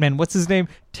fat man. What's his name?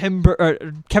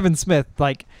 Kevin Smith.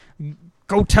 Like,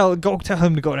 go tell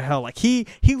him to go to hell. Like he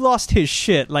lost his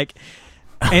shit. Like."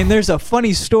 And there's a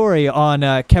funny story on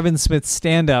Kevin Smith's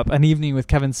stand-up, An Evening with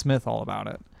Kevin Smith, all about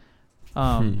it.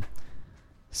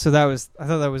 So I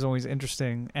thought that was always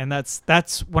interesting, and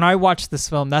that's when I watched this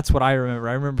film, that's what I remember.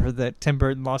 I remember that Tim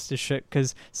Burton lost his shit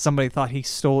because somebody thought he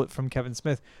stole it from Kevin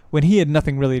Smith when he had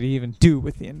nothing really to even do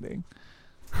with the ending.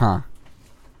 Huh.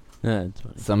 Yeah, that's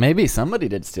funny. So maybe somebody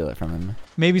did steal it from him.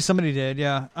 Maybe somebody did,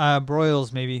 yeah.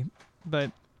 Broyles maybe,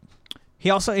 but he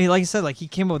also, like you said, like he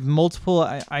came up with multiple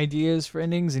ideas for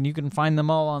endings, and you can find them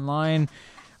all online.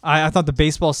 I thought the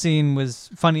baseball scene was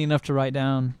funny enough to write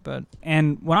down,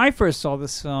 and when I first saw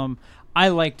this film, I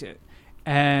liked it,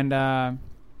 and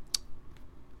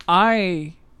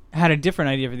I had a different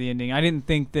idea for the ending. I didn't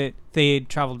think that they had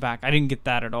traveled back. I didn't get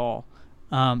that at all,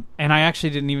 and I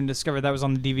actually didn't even discover that was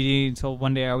on the DVD until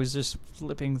one day I was just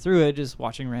flipping through it, just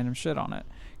watching random shit on it,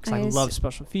 because I love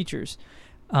special features.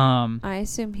 I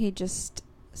assume he just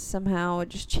somehow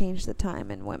just changed the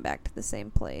time and went back to the same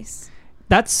place.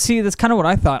 That's kind of what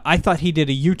I thought. I thought he did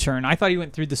a U-turn. I thought he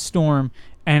went through the storm,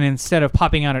 and instead of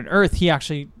popping out at Earth, he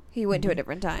went to a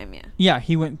different time. Yeah. Yeah,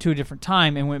 he went to a different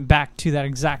time and went back to that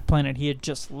exact planet he had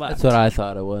just left. That's what I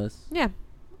thought it was. Yeah,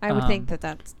 I would think that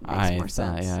makes more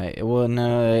sense. Well,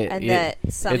 no, that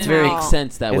somehow it's very makes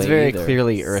sense that way. It's very either.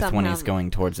 clearly Earth when he's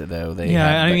going towards it, though.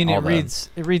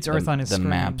 It reads Earth on his screen. The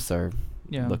maps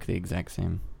look the exact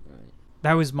same.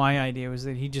 That was my idea, was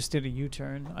that he just did a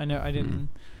U-turn.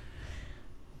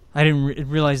 I didn't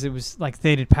realize it was like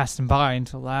they had passed him by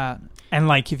until that. And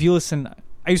like, if you listen,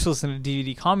 I used to listen to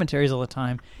DVD commentaries all the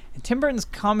time, and Tim Burton's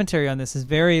commentary on this is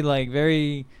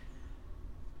very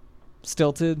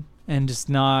stilted and just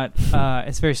not.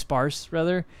 It's very sparse,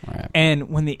 rather. Right. And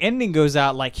when the ending goes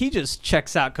out, like he just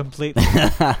checks out completely.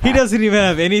 He doesn't even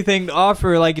have anything to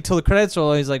offer. Like until the credits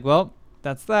roll, he's like, "Well,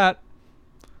 that's that."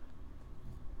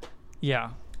 Yeah.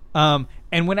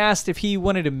 And when asked if he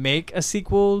wanted to make a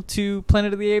sequel to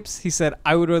Planet of the Apes, he said,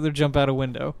 "I would rather jump out a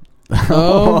window."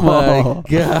 Oh my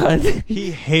god.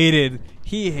 He hated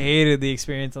the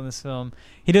experience on this film.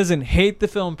 He doesn't hate the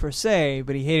film per se,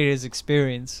 but he hated his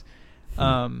experience.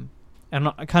 And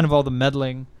kind of all the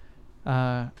meddling,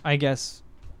 I guess.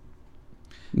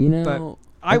 But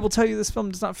I will tell you, this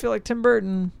film does not feel like Tim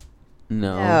Burton.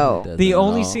 No. The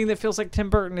only scene that feels like Tim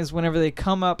Burton is whenever they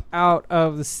come up out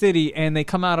of the city and they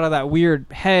come out of that weird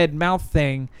mouth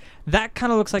thing. That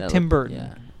kind of looks like Tim Burton.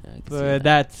 Yeah, but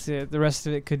that's it. The rest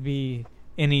of it could be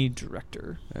any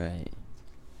director. Right.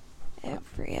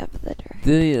 Every of the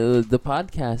directors. The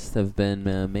podcasts have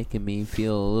been making me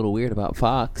feel a little weird about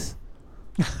Fox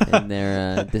and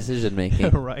their decision making.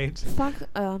 Right. Fox.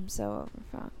 I'm so over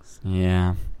Fox.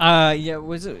 Yeah.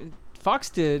 Was it Fox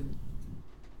did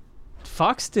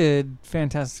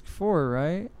Fantastic Four,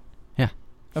 right? Yeah.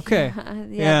 Okay.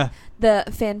 Yeah. The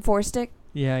Fan Four Stick.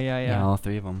 Yeah. All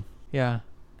three of them. Yeah.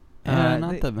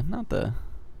 Not the best.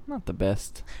 No, the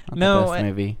best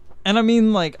movie. And I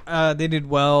mean, like, they did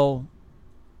well.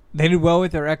 They did well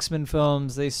with their X-Men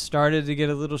films. They started to get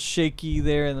a little shaky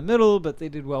there in the middle, but they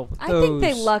did well with those. I think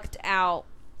they lucked out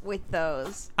with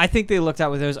those. I think they lucked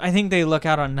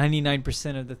out on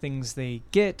 99% of the things they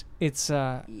get. It's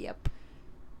Yep.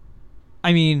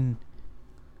 I mean,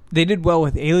 they did well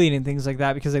with Alien and things like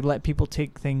that because they let people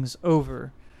take things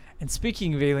over. And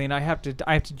speaking of Alien, I have to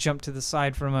jump to the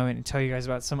side for a moment and tell you guys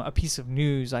about a piece of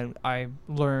news I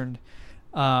learned.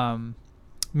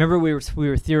 Remember we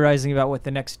were theorizing about what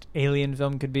the next Alien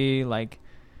film could be like.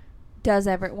 Does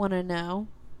Everett want to know?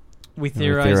 We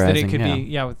theorized that it could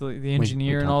be with the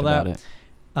engineer and all that.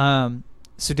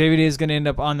 So David is going to end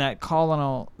up on that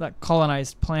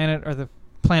colonized planet, or the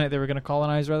planet they were going to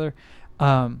colonize rather.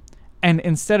 And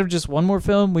instead of just one more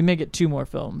film, we may get two more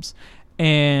films.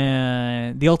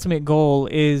 And the ultimate goal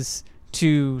is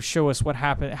to show us what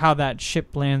happened, how that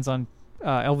ship lands on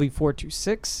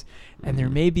LV-426, and there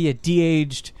may be a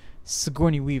de-aged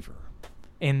Sigourney Weaver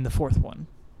in the fourth one.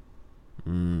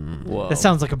 Whoa. That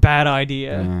sounds like a bad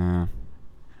idea.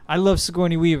 I love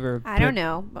Sigourney Weaver. I don't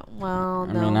know, but no.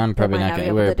 I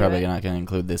mean, we're probably not going to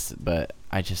include this, but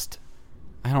I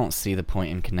don't see the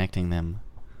point in connecting them.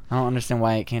 I don't understand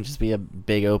why it can't just be a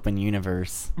big open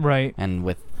universe. Right. And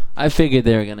with I figured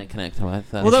they were gonna connect them. I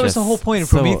thought. Well, that It's was the just whole point of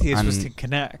so Prometheus was to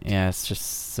connect. Yeah, it's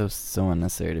just so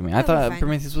unnecessary to me. I That'll be thought fine.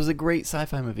 Prometheus was a great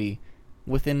sci-fi movie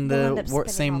within They'll end the up spending all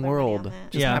same their money on world.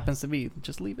 that. Just Yeah. happens to be.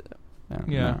 Just leave it.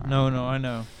 Yeah. No, I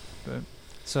know. But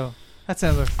so that's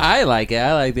another. I like it.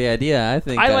 I like the idea. I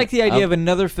think. I like the idea of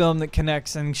another film that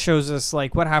connects and shows us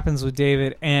like what happens with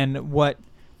David and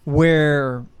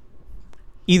where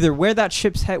that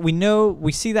ship's head.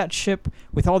 We see that ship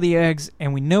with all the eggs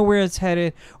and we know where it's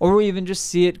headed, or we even just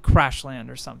see it crash land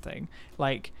or something.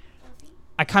 Like,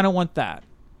 I kind of want that,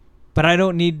 but I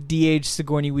don't need D.H.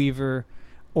 Sigourney Weaver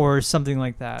or something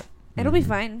like that. It'll be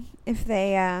fine if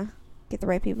they get the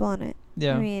right people on it.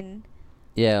 Yeah. I mean,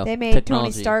 Yeah. they made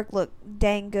technology. Tony Stark look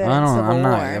dang good I in don't. Civil I'm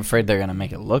not War. afraid they're gonna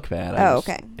make it look bad. Oh,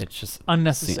 okay. It's just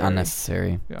Unnecessary.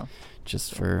 unnecessary. Yeah.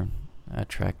 Just for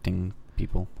attracting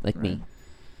people. like Right. me,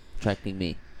 attracting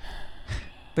me.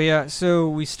 But yeah, so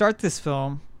we start this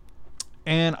film,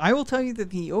 and I will tell you that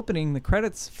the opening, the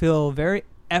credits feel very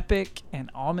epic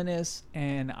and ominous,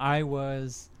 and I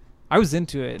was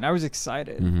into it, and I was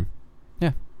excited. Mm-hmm.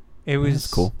 It was That's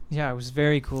cool. Yeah, it was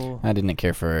very cool. I didn't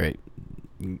care for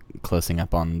closing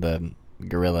up on the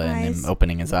gorilla and Eyes. him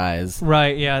opening his eyes.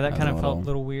 Right? Yeah, that That kind of was a felt a little-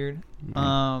 little weird.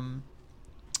 Mhm.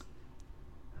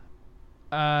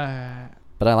 The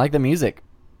But I like the music.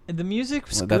 music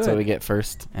was Well, good. that's what we get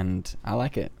first, and I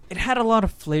like it. It had a lot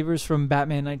of flavors from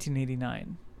Batman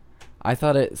 1989. I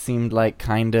thought it seemed like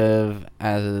kind of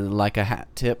as like a hat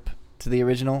tip to the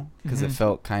original because it Mhm.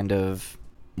 felt kind of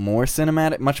more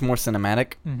cinematic, much more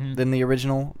cinematic Mm-hmm. than the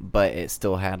original, but it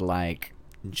still had like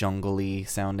jungly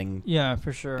sounding Yeah,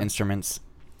 for sure. instruments.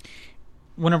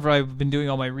 Whenever I've been doing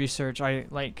all my research, I've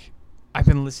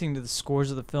been listening to the scores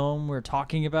of the film we're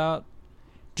talking about,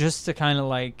 just to kind of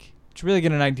to really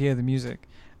get an idea of the music.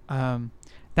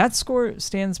 That score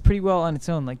stands pretty well on its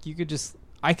own. Like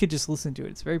I could just listen to it.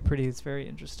 It's very pretty. It's very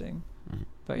interesting. Mhm.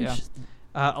 But yeah,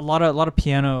 a lot of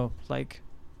piano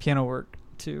work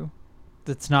too,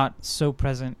 that's not so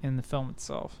present in the film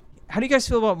itself. How do you guys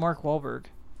feel about Mark Wahlberg?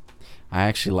 I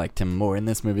actually liked him more in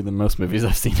this movie than most movies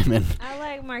I've seen him in. I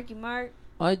like Marky Mark.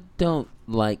 I don't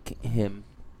like him.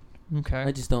 Okay.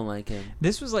 I just don't like him.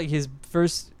 This was like his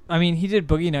first. I mean, he did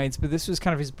Boogie Nights, but this was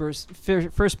kind of his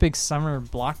first big summer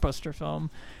blockbuster film.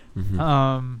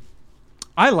 Mhm.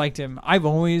 I liked him. I've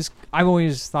always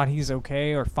thought he's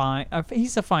okay or fine.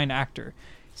 He's a fine actor.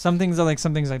 Some things I like,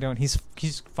 some things I don't. He's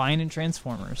fine in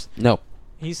Transformers. No,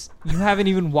 You haven't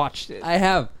even watched it. I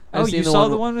have. Oh, you saw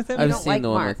the one with him? You I've don't seen like the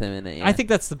one Mark. with him in it. Yeah. I think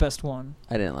that's the best one.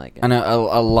 I didn't like it. I know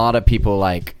a lot of people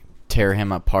tear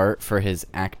him apart for his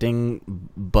acting,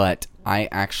 but I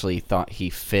actually thought he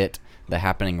fit the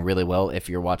happening really well if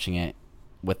you're watching it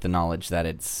with the knowledge that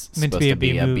it's Meant to supposed be a to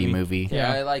be a B B movie. movie.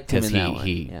 Yeah. I liked him Because in that one.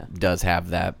 he Yeah. does have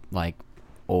that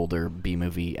older B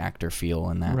movie actor feel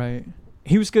in that. Right.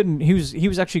 He was good. He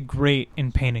was actually great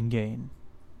in Pain and Gain.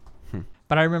 Hmm.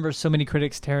 But I remember so many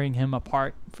critics tearing him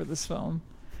apart for this film,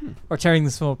 Hmm. or tearing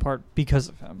this film apart because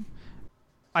of him.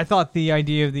 I thought the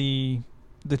idea of the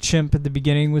chimp at the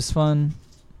beginning was fun.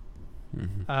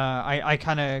 Mhm. I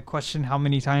kind of questioned how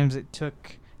many takes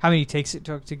it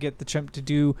took to get the chimp to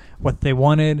do what they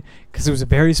wanted, because it was a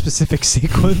very specific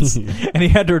sequence, and he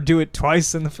had to do it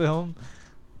twice in the film.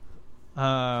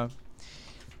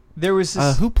 There was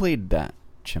this, Who played that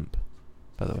chimp,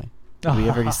 by the way? Did we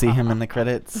ever see him in the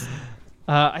credits?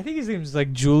 I think his name's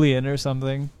like Julian or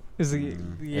something. Is the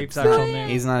ape's actual name?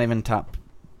 He's not even top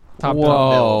Top Whoa.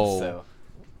 dog. billed, so.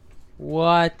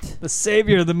 What? The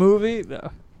savior of the movie.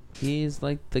 No. He's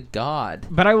like the god.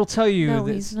 But I will tell you, No,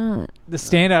 he's not. the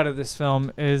standout of this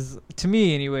film is, to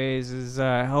me anyways, is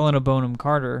Helena Bonham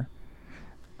Carter.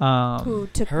 Who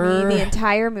took her- me the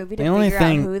entire movie to the only figure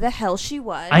thing- out who the hell she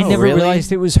was. I Oh, never really?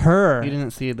 realized it was her. You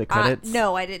didn't see the credits?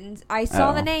 No, I didn't. I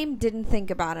saw the Oh. name, didn't think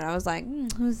about it. I was like,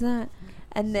 who's that?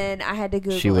 And then I had to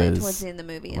Google She it was- towards the end of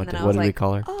the movie, and What then did, I what was did we like,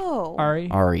 call her? oh. Ari.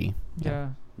 Ari. Yeah.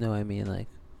 No, I mean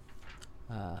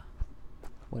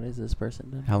what is this person?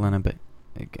 Then? Helena, but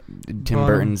Tim Bonham.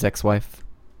 Burton's ex-wife.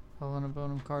 Helena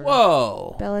Bonham Carter.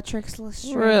 Whoa. Bellatrix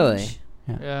Lestrange. Really?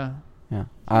 Yeah. Yeah.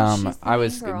 Oh, she's the I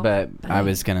was, main girl. but I Dang.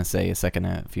 was gonna say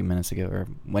a few minutes ago, or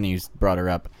when you brought her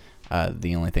up,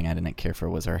 the only thing I didn't care for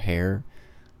was her hair.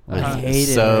 I Was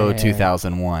hated so her hair.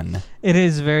 2001. It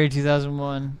is very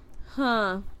 2001.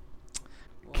 Huh.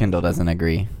 Kendall doesn't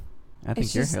agree. I think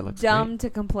It's your just hair looks dumb great. to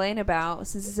complain about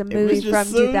since it's a It was movie just from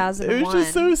so- 2001. It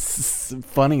was just so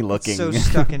funny looking. So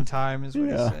stuck in time is what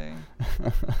Yeah. you're saying.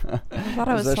 I thought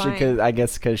it was Especially fine. I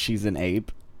guess because she's an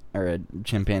ape or a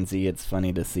chimpanzee, it's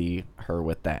funny to see her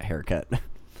with that haircut.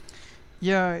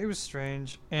 Yeah, it was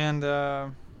strange. And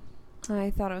I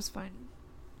thought it was fine.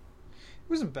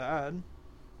 wasn't bad.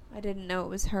 I didn't know it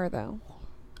was her though.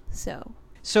 So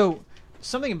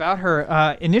Something about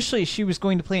her. Initially, she was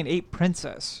going to play an ape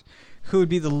princess, who would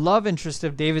be the love interest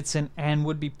of Davidson and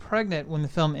would be pregnant when the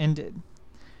film ended.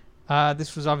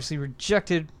 This was obviously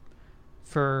rejected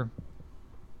for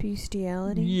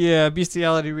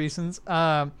bestiality reasons.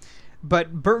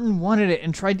 But Burton wanted it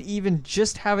and tried to even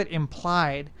just have it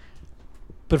implied.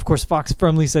 But of course, Fox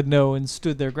firmly said no and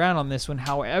stood their ground on this one.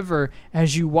 However,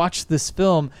 as you watch this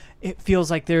film, it feels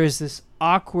like there is this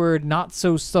awkward, not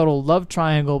so subtle love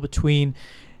triangle between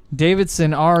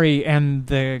Davidson, Ari, and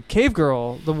the cave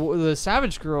girl, the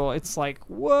savage girl. It's like,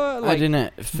 what? I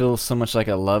didn't feel so much like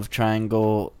a love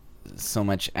triangle, so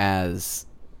much as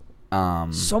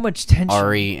so much tension.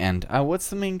 Ari and what's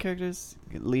the main character's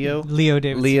Leo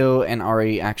Davidson. Leo and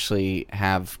Ari actually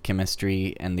have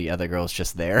chemistry, and the other girl's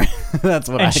just there. That's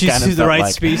what and I kind of she's the right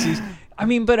like. species. I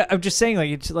mean, but I'm just saying, like,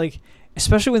 it's like,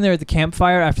 especially when they're at the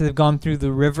campfire after they've gone through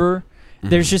the river.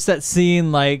 There's just that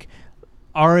scene, like,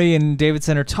 Ari and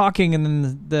Davidson are talking, and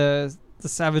then the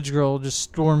savage girl just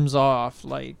storms off.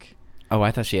 Like, oh,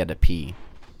 I thought she had to pee.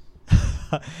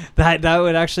 that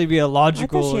would actually be a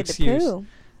logical I thought she had excuse. to poo.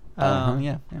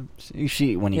 Yeah.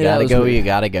 She when you gotta go, you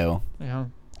gotta go. Yeah.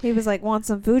 He was like, want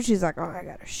some food? She's like, oh, I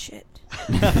gotta shit.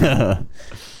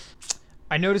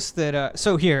 I noticed that.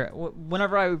 So here,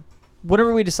 whenever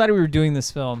we decided we were doing this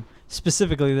film,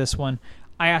 specifically this one,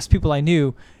 I asked people I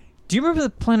knew, do you remember the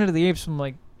Planet of the Apes from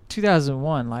like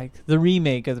 2001, like the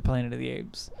remake of the Planet of the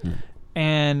Apes?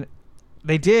 And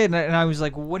they did, and I was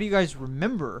like, what do you guys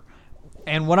remember?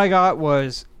 And what I got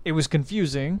was, it was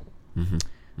confusing.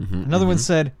 Another one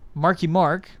said Marky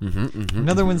Mark.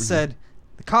 Another one said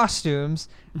the costumes.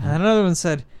 And another one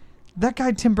said, that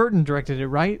guy Tim Burton directed it,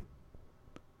 right?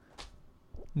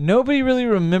 Nobody really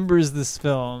remembers this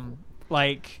film.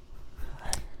 Like,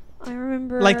 I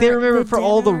remember. Like, they remember it for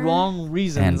all the dinner. wrong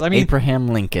reasons. And I mean, Abraham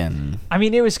Lincoln. I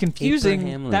mean, it was confusing.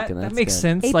 Abraham That Lincoln, makes that's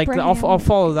sense. good. Like, I'll Abraham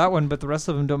follow that one, but the rest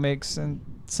of them don't make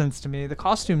sense to me. The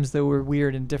costumes, though, were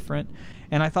weird and different.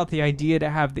 And I thought the idea to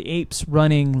have the apes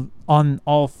running on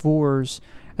all fours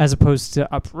as opposed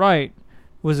to upright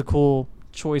was a cool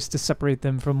choice to separate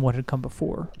them from what had come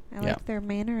before. I like their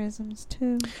mannerisms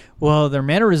too. Well, their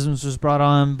mannerisms was brought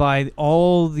on by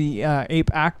all the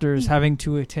ape actors having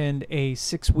to attend a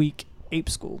 6-week ape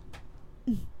school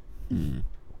to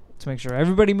make sure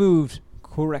everybody moved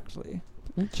correctly.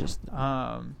 Interesting.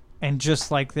 And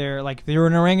just like if you're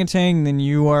an orangutan, then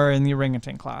you are in the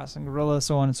orangutan class, and gorilla,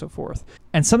 so on and so forth.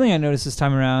 And something I noticed this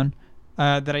time around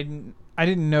that I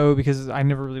didn't know because I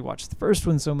never really watched the first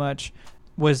one so much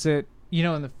was that, you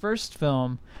know, in the first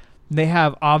film, they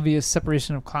have obvious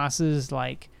separation of classes,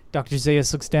 like Dr.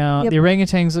 Zaius looks down, the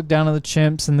orangutans look down on the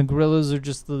chimps, and the gorillas are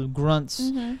just the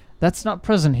grunts. That's not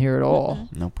present here at all.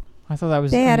 Nope. I thought that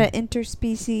was... They had an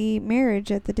interspecies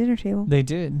marriage at the dinner table. They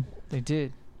did.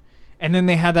 And then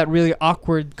they had that really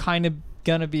awkward kind of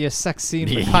gonna be a sex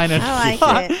scene, but kind of... I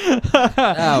like it.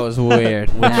 That was weird.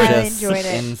 Which I just enjoyed it.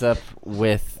 ends up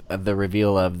with the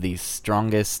reveal of the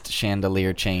strongest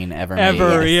chandelier chain ever made.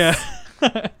 yeah.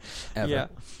 Ever. Yeah.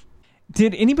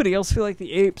 Did anybody else feel like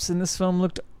the apes in this film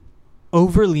looked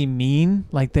overly mean?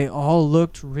 Like they all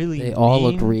looked really They mean? all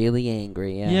looked really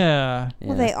angry. Yeah. Yeah.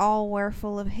 Well, they all were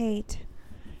full of hate.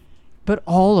 But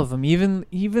all of them,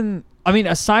 even I mean,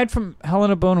 aside from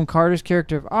Helena Bonham Carter's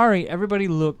character of Ari, everybody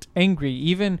looked angry.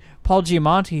 Even Paul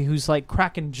Giamatti, who's like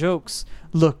cracking jokes,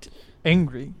 looked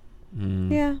angry.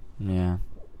 Yeah. Yeah.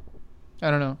 I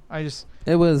don't know.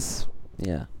 It was.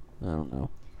 Yeah. I don't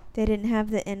know. They didn't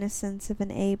have the innocence of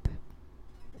an ape.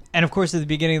 And of course, at the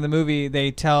beginning of the movie,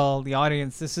 they tell the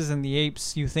audience, "This isn't the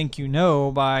apes you think you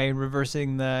know," by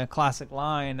reversing the classic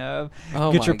line of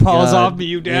 "Get your paws off me,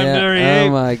 you damn dirty ape."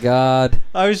 Oh my god!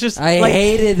 I was just I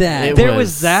hated that. There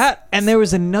was that, and there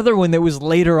was another one that was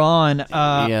later on.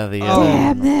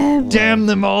 Damn them! Damn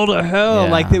them all to hell!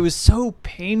 Yeah. Like it was so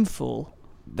painful.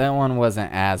 That one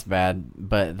wasn't as bad,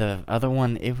 but the other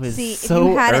one, it was See,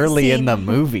 so early in the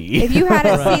movie. If you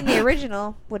hadn't seen the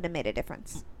original, wouldn't have made a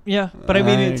difference. Yeah, but I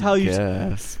mean, it's how you...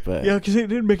 But yeah, because it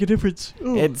didn't make a difference.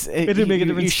 Ooh, it didn't make a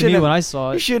difference to me shouldn't- when I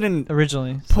saw it You shouldn't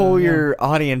originally. pull yeah. your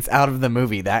audience out of the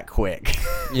movie that quick.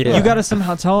 Yeah. You got to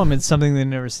somehow tell them it's something they've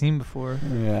never seen before.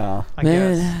 Yeah. I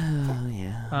guess.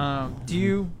 Yeah. Do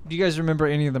you guys remember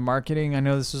any of the marketing? I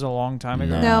know this was a long time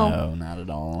ago. No. Not at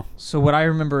all. So what I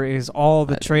remember is all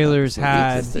the trailers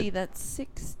had... See, that's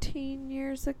 16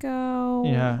 years ago.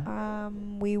 Yeah.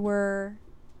 We were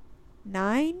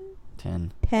 9,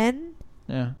 10. 10.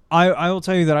 Yeah. I will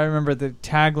tell you that I remember the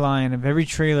tagline of every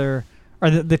trailer, or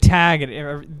the tag at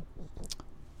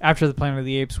after the Planet of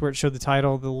the Apes, where it showed the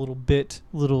title, the little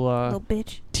Little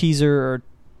bitch. teaser or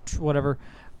whatever,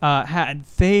 had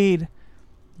Thade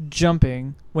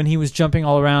jumping when he was jumping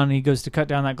all around and he goes to cut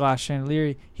down that glass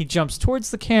chandelier. He jumps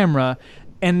towards the camera,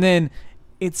 and then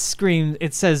it screams.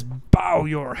 It says, "Bow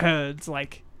your heads!"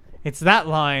 Like it's that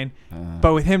line,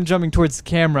 but with him jumping towards the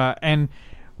camera. And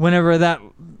whenever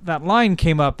that line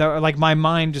came up, that like my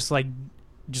mind just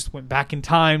went back in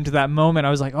time to that moment. I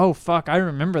was like, "Oh fuck, I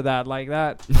remember that." Like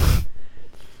that.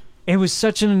 It was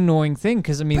such an annoying thing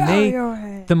because I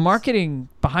mean the marketing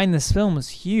behind this film was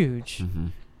huge. Mm-hmm.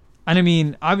 And I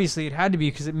mean, obviously, it had to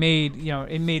be because it made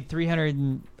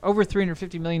over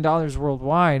 $350 million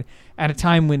worldwide at a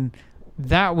time when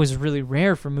that was really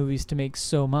rare for movies to make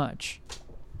so much.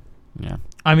 Yeah.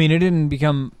 I mean, it didn't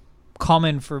become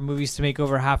common for movies to make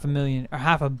over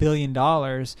 $500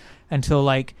 million until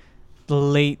like the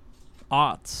late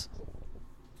aughts,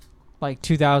 like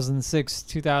 2006,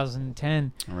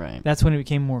 2010. Right. That's when it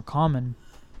became more common.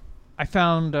 I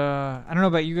found, I don't know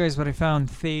about you guys, but I found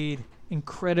Thade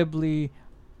incredibly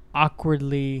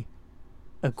awkwardly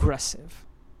aggressive.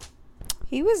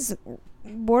 He was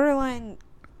borderline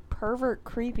pervert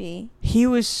creepy. He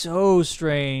was so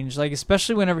strange, like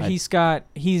especially whenever he's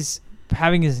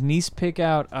having his niece pick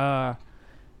out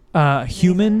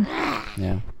human,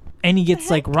 Yeah. and he gets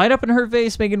like right up in her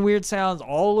face making weird sounds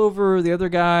all over the other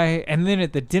guy, and then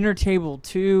at the dinner table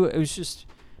too. It was just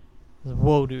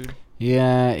whoa, dude.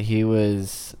 Yeah, he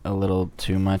was a little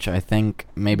too much. I think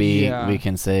maybe we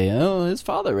can say, oh, his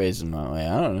father raised him that way.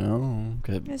 I don't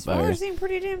know. His father seemed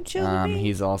pretty damn chill to me.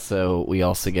 We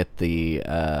also get the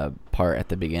part at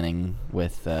the beginning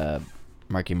with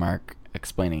Marky Mark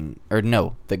explaining, or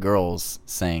no, the girls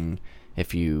saying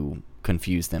if you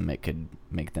confuse them, it could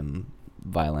make them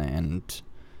violent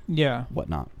and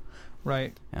whatnot.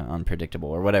 Right. Unpredictable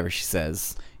or whatever she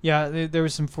says. Yeah, there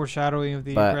was some foreshadowing of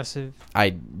the aggressive. I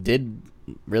did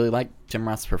really like Tim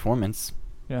Roth's performance.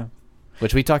 Yeah.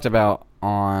 Which we talked about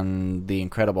on the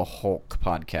Incredible Hulk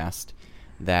podcast,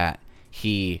 that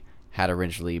he had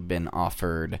originally been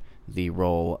offered the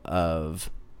role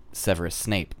of Severus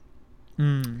Snape.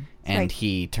 Mm. And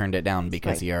he turned it down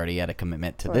because he already had a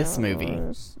commitment to this movie.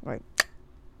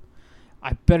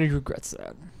 I bet he regrets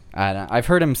that. I've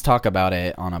heard him talk about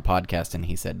it on a podcast, and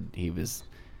he said he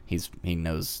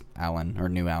knows Alan, or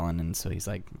knew Alan, and so he's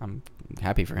like, I'm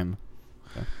happy for him.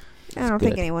 So. I don't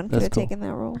think anyone could have taken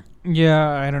that role. Yeah,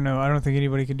 I don't know. I don't think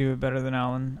anybody could do it better than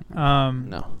Alan.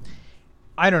 No.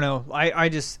 I don't know. I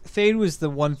just Thade was the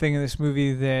one thing in this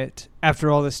movie that,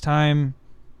 after all this time,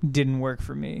 didn't work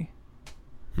for me.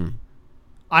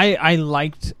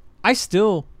 I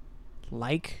still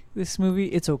like this movie.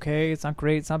 It's okay. It's not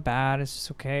great. It's not bad. It's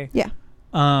just okay. Yeah.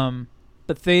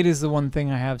 But Thade is the one thing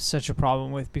I have such a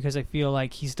problem with, because I feel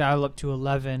like he's dialed up to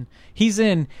 11. He's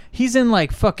in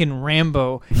like fucking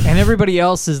Rambo, and everybody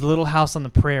else is Little House on the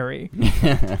Prairie.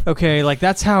 Okay, like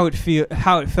that's how it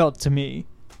felt to me.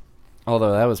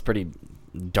 Although that was pretty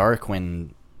dark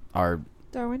when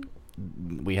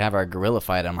we have our gorilla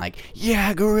fight. I'm like,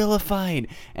 yeah, gorilla fight,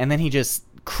 and then he just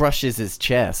crushes his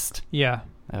chest. Yeah.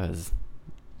 That was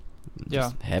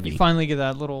heavy. You finally get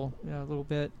that little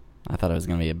bit. I thought it was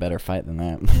going to be a better fight than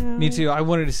that. Yeah. Me too. I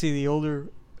wanted to see the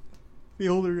older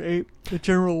ape, the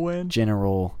General Wen.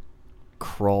 General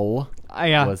Kroll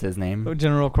was his name.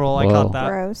 General Kroll, I caught that.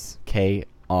 Gross.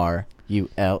 K-R-U-L-L.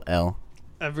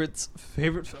 Everett's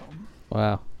favorite film.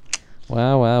 Wow.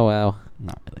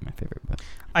 Not really my favorite, but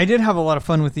I did have a lot of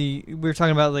fun with we were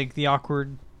talking about like the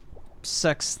awkward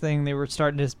sex thing they were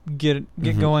starting to get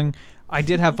going. I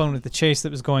did have fun with the chase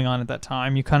that was going on at that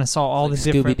time. You kind of saw all the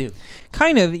different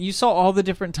you saw all the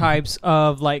different types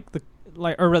of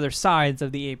or rather sides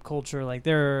of the ape culture. Like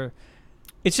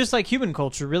it's just like human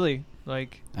culture, really.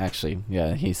 Like actually,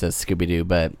 yeah, he says Scooby-Doo,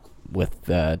 but with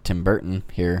Tim Burton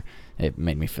here, it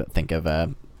made me think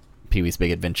of Pee-wee's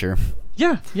Big Adventure.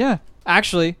 Yeah.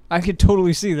 Actually, I could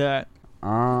totally see that.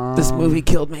 This movie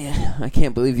killed me. I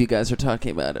can't believe you guys are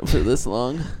talking about it for this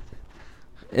long.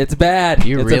 It's bad. It's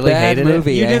really a bad hated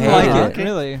movie. You didn't like it, Okay.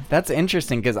 really? That's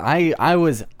interesting, because I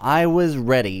was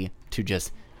ready to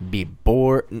just be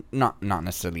bored, not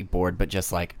necessarily bored, but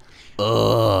just like,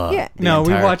 ugh. Yeah. No,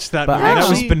 we watched that movie. That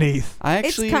was Beneath.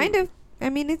 It's kind of. I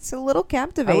mean, it's a little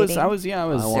captivating. I was.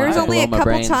 There's only a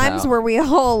couple times where we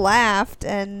all laughed,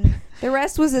 and the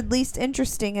rest was at least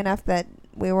interesting enough that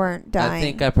we weren't dying. I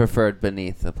think I preferred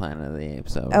Beneath the Planet of the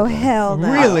Apes. Oh, hell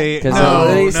no. Really? Because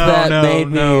at least that made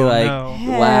me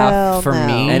Hell laugh for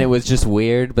me. and it was just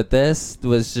weird. But this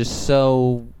was just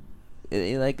so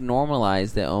they like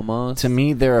normalized it almost. To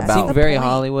me, they're That's about the very point.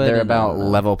 Hollywood. They're and, about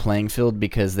level playing field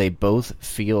because they both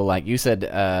feel like you said.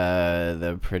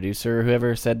 The producer,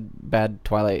 whoever said bad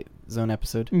Twilight Zone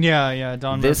episode. Yeah,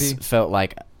 Don This Murphy. felt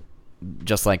like,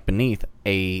 just like Beneath,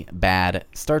 a bad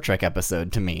Star Trek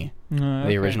episode to me. Okay.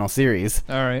 The original series.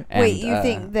 All right. And, Wait, you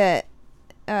think that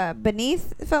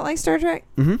Beneath felt like Star Trek?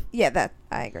 Mm-hmm. Yeah, that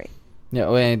I agree. Yeah,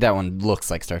 well, that one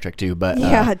looks like Star Trek too, but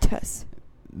Yeah, it does.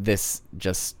 this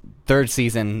just third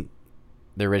season,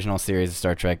 the original series of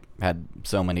Star Trek had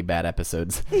so many bad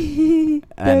episodes. They're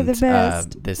And the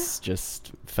best. this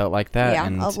just felt like that. Yeah,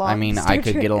 and a long I mean, Star I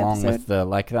could Trek get along episode.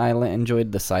 with I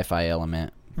enjoyed the sci-fi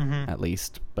element Mm-hmm. at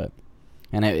least, but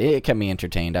and it kept me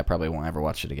entertained. I probably won't ever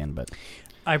watch it again, but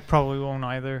I probably won't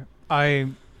either. I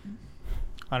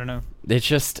don't know. it's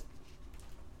just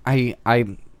I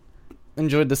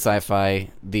enjoyed the sci-fi.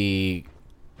 The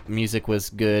music was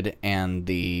good and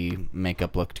the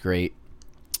makeup looked great,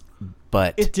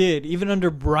 but It did. Even under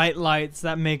bright lights,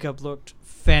 that makeup looked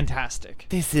fantastic.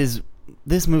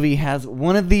 this movie has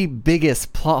one of the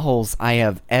biggest plot holes I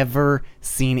have ever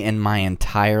seen in my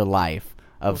entire life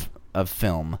of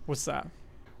film. What's that?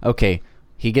 Okay,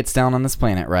 he gets down on this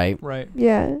planet, right? Right.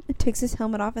 Yeah, it takes his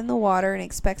helmet off in the water and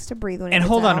expects to breathe when he And gets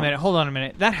hold on a out.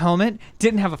 minute. That helmet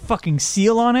didn't have a fucking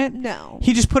seal on it. No.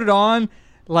 He just put it on,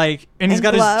 like, and he's And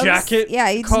got gloves? his jacket. Yeah,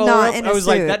 he's collar not up. in I a was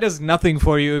like, suit. that does nothing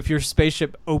for you if your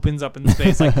spaceship opens up in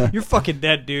space. Like, you're fucking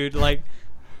dead, dude. Like,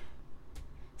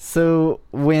 So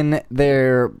when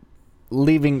they're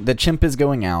leaving, the chimp is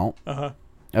going out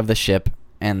of the ship,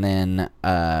 and then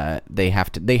they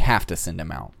have to send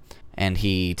him out, and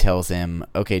he tells him,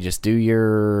 "Okay, just do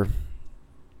your."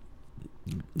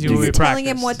 Do do we your- telling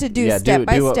him practice. what to do Yeah, step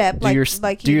by step. do like, your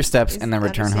like do he your steps is and then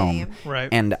return understanding home. him. right.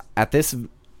 And at this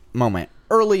moment,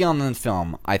 early on in the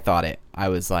film, I thought it. I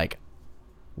was like,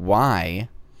 why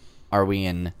are we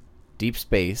in deep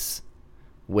space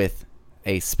with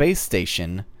a space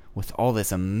station with all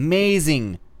this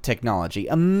amazing technology?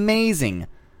 Amazing.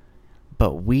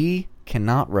 But we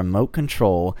cannot remote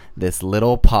control this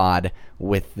little pod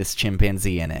with this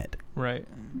chimpanzee in it. Right.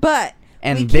 But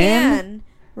And we then can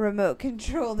remote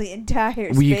control the entire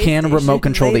you space can remote station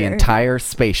control the later. entire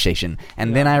space station.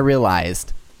 And then Yeah. I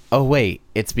realized, oh wait,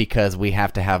 it's because we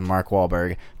have to have Mark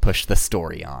Wahlberg push the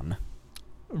story on.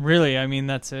 Really, I mean,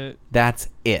 that's it. That's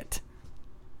it.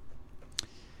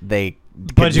 They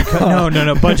Budget cut.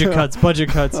 No. Budget cuts.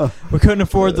 We couldn't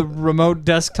afford the remote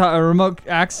desktop, remote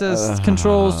access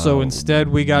controls, so instead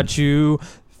we got you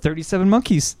 37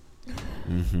 monkeys.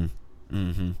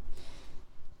 Mm-hmm.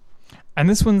 And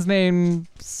this one's named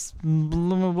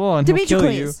blah, blah, blah, and he'll kill you.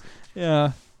 Demetrius.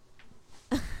 Yeah.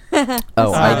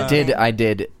 Oh, Uh, I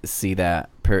did see that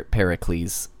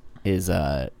Pericles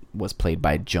was played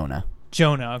by Jonah.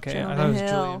 Jonah. Okay, I thought it was Hill.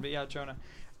 Julian, but yeah, Jonah.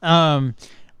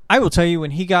 I will tell you,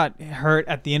 when he got hurt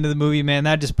at the end of the movie, man,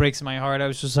 that just breaks my heart. I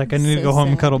was just like, I need to So go home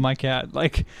and sad. cuddle my cat.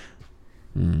 Like,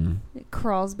 It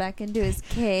crawls back into his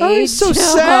cage. oh, he's so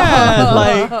sad.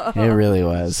 Like, It really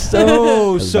was.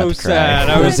 so was about to cry. sad.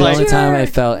 I That was was the like, only time I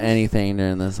felt anything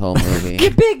during this whole movie.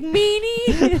 You big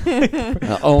meanie.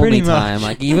 The only Pretty much. time.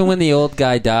 Like, even when the old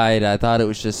guy died, I thought it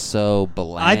was just so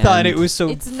bland. I thought it was so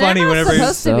It's funny never whenever he supposed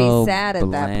was, to be so sad at that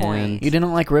bland. point. You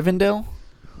didn't like Rivendell,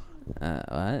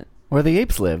 What? where the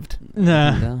apes lived?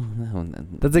 nah. No.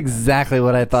 That's exactly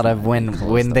what I thought of when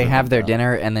Close to they have their Rivendell.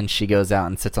 dinner and then she goes out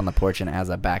and sits on the porch and as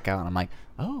I back out and I'm like,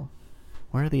 oh,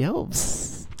 where are the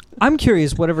elves? I'm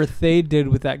curious whatever they did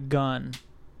with that gun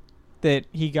that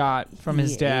he got from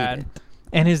his He ate dad. it.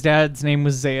 And his dad's name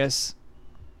was Zeus.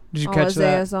 Did you catch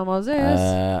that? Almost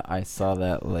I saw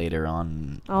that later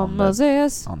on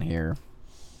on here.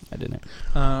 I didn't.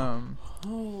 I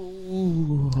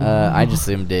just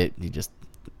assumed he just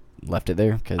left it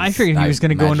there because I figured he was going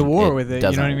to go into war it with it. You know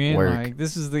what I doesn't mean? work. Like,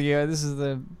 this is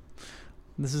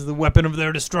the weapon of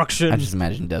their destruction. I just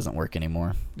imagine it doesn't work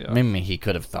anymore. Yeah. Maybe he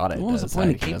could have thought it What was the does. point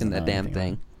I- of he keeping doesn't that know damn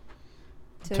anything. thing?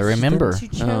 To remember.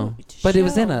 Oh. But it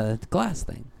was in a glass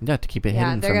thing. Yeah, to keep it Yeah,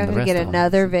 hidden they're from the gonna rest get of them.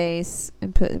 another vase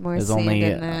and put more There's sand only,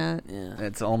 in that. Yeah.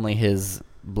 It's only his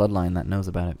bloodline that knows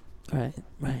about it. Right.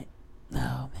 Oh,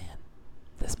 man.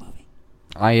 This movie.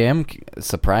 I am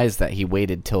surprised that he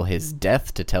waited till his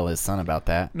death to tell his son about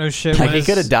that. No shit. Like when he his-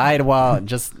 could have died while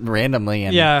just randomly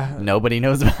and Yeah. nobody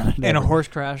knows about it. in a ever. horse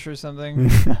crash or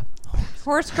something.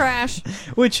 Horse crash.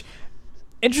 Which,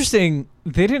 interesting,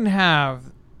 they didn't have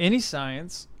any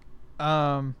science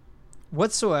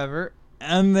whatsoever,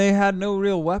 and they had no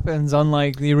real weapons,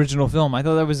 unlike the original film. I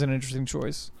thought that was an interesting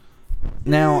choice.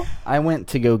 Now, I went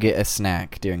to go get a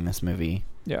snack during this movie,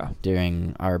 Yeah.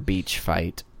 during our beach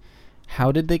fight.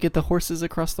 How did they get the horses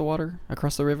across the water,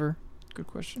 across the river? Good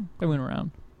question. They went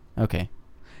around. Okay.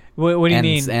 What do you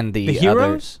mean? And the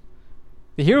heroes?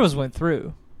 The heroes went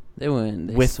through. They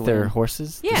with their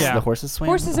horses? Yeah. Yeah. The horses swam?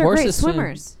 Horses are Horses great swim.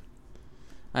 swimmers.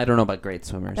 I don't know about great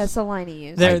swimmers. That's the line he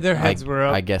used. Their heads were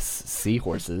up. I guess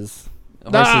seahorses.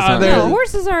 No,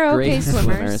 horses are okay great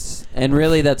swimmers. And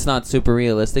really, that's not super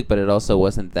realistic, but it also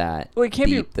wasn't that Well, it can't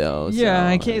deep, though. Yeah, so,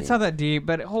 I can't. It's not that deep.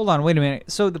 But hold on, wait a minute.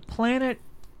 So the planet,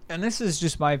 and this is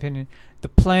just my opinion, the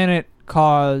planet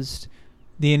caused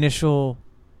the initial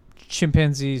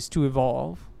chimpanzees to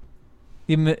evolve,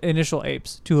 the initial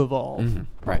apes to evolve.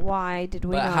 Mm-hmm. Right. Why did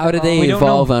we But not how did they We don't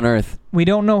evolve know. on Earth? We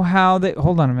don't know how they.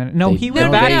 Hold on a minute. No, They he don't.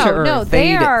 went No, back no, to no, Earth. no,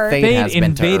 they are- Fade They has been to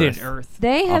invaded Earth. Earth.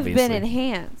 They have Obviously. been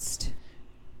enhanced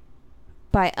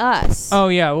by us. Oh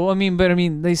yeah. Well, I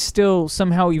mean, they still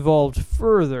somehow evolved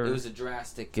further. It was a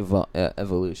drastic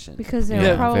evolution. Because they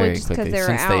Yeah, were probably very just because quickly, they were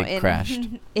since out they crashed.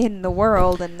 in the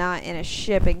world and not in a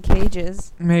ship in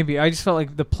cages. Maybe I just felt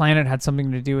like the planet had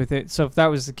something to do with it. So if that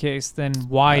was the case, then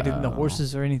why didn't the Oh.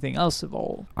 horses or anything else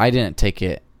evolve? I didn't take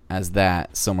it as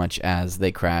that so much as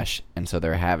they crash, and so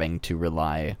they're having to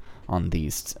rely on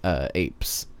these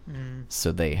apes.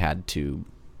 So they had to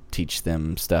teach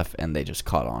them stuff, and they just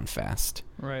caught on fast.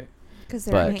 Right. Because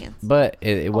they're But enhanced.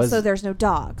 it was. Also, there's no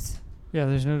dogs. Yeah.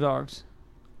 There's no dogs.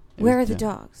 it Where was are the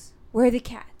dogs? Where are the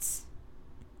cats?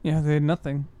 Yeah. They had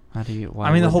nothing. How do you? Why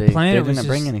I mean, the would whole they, planet They was didn't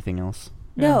bring just- anything else.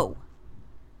 Yeah. No.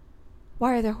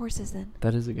 Why are there horses then?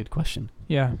 That is a good question.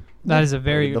 Yeah. That is a Where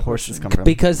very did good the horses question. come from?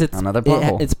 Because it's Another plot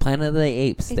hole. it's Planet of the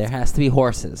Apes. There It's- has to be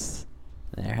horses.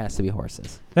 There has to be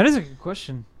horses. That is a good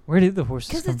question. Where did the horses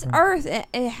Because come it's from? Earth.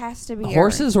 It has to be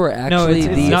Horses were No, actually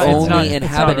it's the not- it's only not- it's not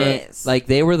inhabitant. Earth. Like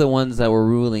they were the ones that were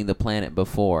ruling the planet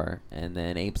before, and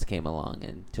then apes came along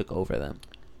and took over them.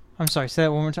 I'm sorry. Say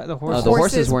that one more time. The Oh, horses. the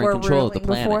horses were in were control of the ruling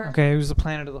planet. before. Okay. It was the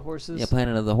planet of the horses. Yeah,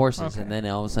 Planet of the Horses, Okay. and then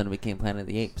all of a sudden it became Planet of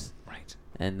the Apes, Right.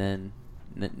 and then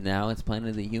now it's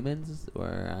Planet of the Humans, or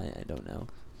I don't know.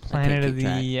 Planet of keep the.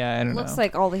 track. Yeah. I don't Looks know.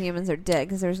 like all the humans are dead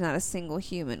because there's not a single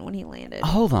human when he landed.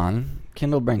 Hold on.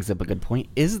 Kendall brings up a good point.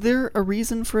 Is there a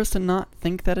reason for us to not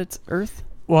think that it's Earth?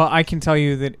 Well, I can tell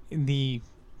you that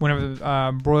whenever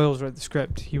Broyles wrote the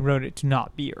script, he wrote it to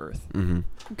not be Earth. Mm-hmm.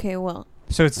 Okay, well,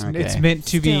 So it's Okay. meant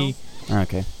to be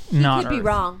Okay. not could be Earth.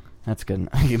 wrong. That's good.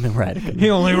 You've been right. He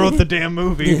only wrote the damn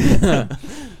movie.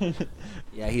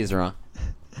 Yeah, he's wrong.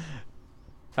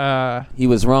 uh, He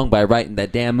was wrong by writing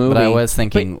that damn movie. But I was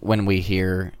thinking when we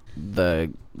hear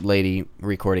the lady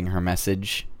recording her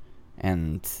message,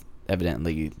 and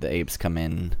evidently the apes come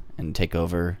in and take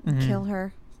over,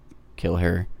 mhm. Kill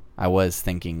her. I was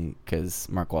thinking, because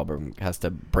Mark Wahlberg has to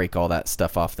break all that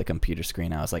stuff off the computer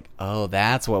screen, I was like, oh,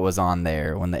 that's what was on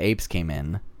there when the apes came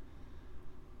in.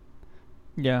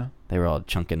 Yeah. They were all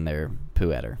chunking their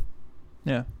poo at her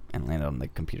Yeah. and landed on the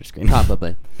computer screen.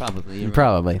 Probably. you're right.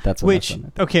 Probably. That's what Which that's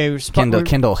on it. okay,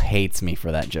 Kendall hates me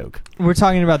for that joke. we're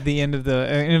talking about the end of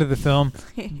the film.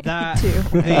 That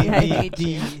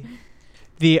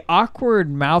the awkward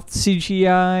mouth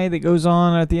CGI that goes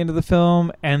on at the end of the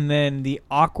film, and then the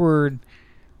awkward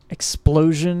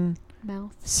explosion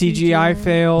Mouth CGI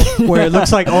fail where it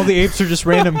looks like all the apes are just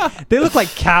random. They look like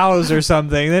cows or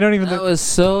something. They don't even. That was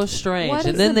so strange. What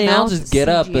And is then the they all mouth just get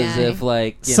up as CGI? if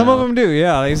like Some of them do,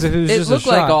 yeah. Like, as if it was It just looked a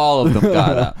like shot. all of them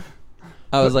got up.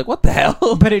 I was like, what the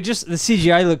hell? But it just the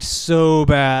CGI looked so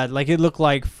bad. Like it looked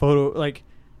like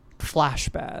flash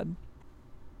bad.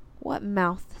 What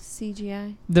mouth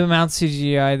CGI? The amount of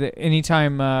CGI that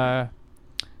anytime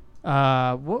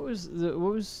what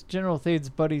was General Thade's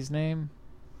buddy's name?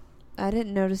 I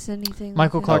didn't notice anything.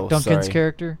 Michael like Clark Oh, Duncan's sorry.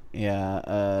 character. Yeah,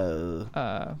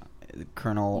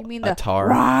 Colonel You mean the Attar.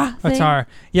 rah thing? Attar.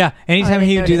 Yeah, anytime didn't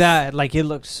he would do notice. that, like it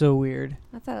looked so weird.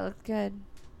 I thought it looked good.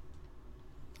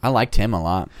 I liked him a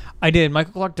lot. I did.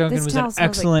 Michael Clark Duncan This was town an smells like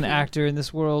excellent pee. actor in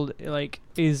this world. Like,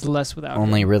 is less without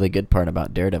Only him. really good part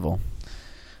about Daredevil.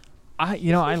 I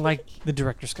like the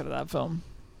director's cut of that film.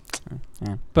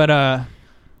 Yeah.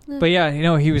 But yeah,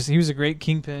 he was a great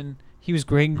Kingpin. He was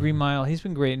great in Green Mile. He's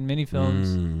been great in many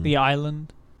films. Mm. The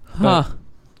Island. Huh.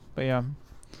 But yeah.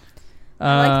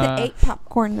 I like the 8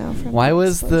 popcorn though. From Why the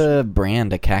was explosion. the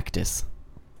brand a cactus?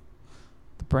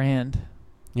 The brand.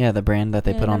 Yeah, the brand that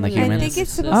they Yeah, put on the never I humans. think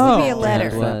it's supposed to be a Oh. letter.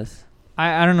 It was.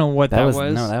 I don't know what that was.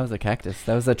 No, that was a cactus.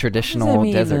 That was a traditional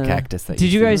mean, desert cactus. That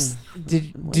Did you see. guys What did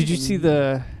you do you see mean?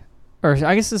 the or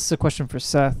I guess this is a question for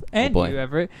Seth and boy. you,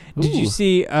 Everett. Did you Ooh.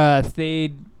 see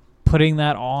Thade putting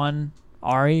that on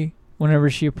Ari whenever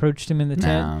she approached him in the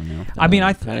tent? No. I mean,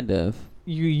 I kind of.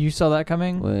 You saw that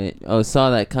coming? Wait. Oh, saw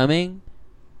that coming?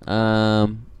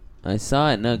 I saw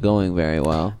it not going very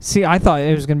well. See, I thought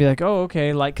it was gonna be like, oh,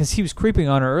 okay, like because he was creeping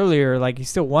on her earlier, like he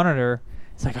still wanted her.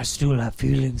 It's like I still have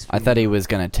feelings. I thought he was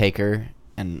gonna take her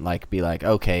and like be like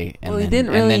okay, and Well, he then, didn't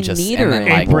and really then just need and her then,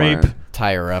 like, Ape rape.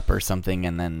 tie her up or something,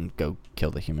 and then go kill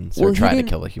the humans Well, or he try to didn't-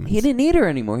 kill the humans. He didn't need her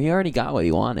anymore. He already got what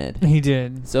he wanted. He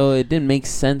did. So it didn't make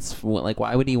sense. Like,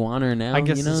 why would he want her now? I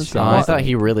guess you know? it's So true. I Well, thought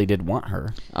he really did want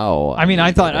her. Oh, I mean,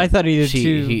 I thought he did too.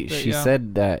 She but she yeah.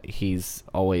 said that he's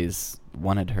always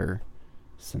wanted her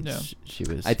since Yeah. she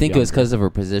was. I think it was younger. because of her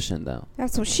position, though.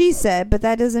 That's what she said, but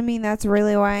that doesn't mean that's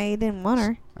really why he didn't want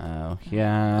her. Oh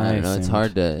yeah, I don't know. It's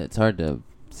assumed. hard to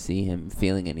see him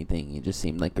feeling anything. He just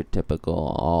seemed like a typical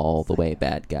all the way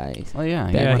bad guy. Well, yeah,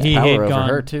 he Yeah, had he power had over gone-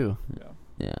 her too.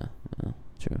 Yeah,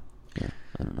 true. Yeah,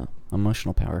 I don't know.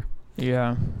 Emotional power.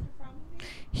 Yeah.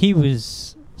 He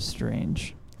was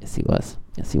strange. Yes, he was.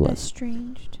 Yes, he was.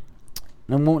 Estranged.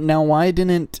 Now, why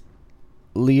didn't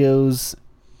Leo's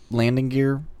landing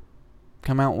gear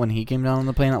come out when he came down on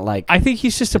the planet? Like, I think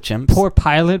he's just the a chimps? poor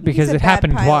pilot because He's a it bad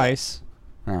happened pilot. twice.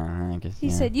 I guess, He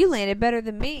yeah. said, "You landed better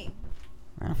than me."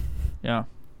 Yeah.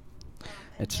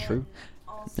 It's true.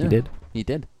 Yeah. He did, He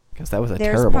did. because that was a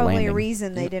There's terrible probably landing. a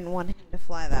reason they didn't want him to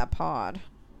fly that pod.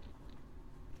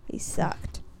 He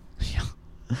sucked.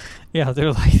 Yeah,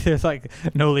 they're like,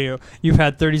 no, Leo, you've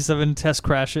had 37 test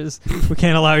crashes. We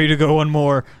can't allow you to go one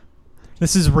more.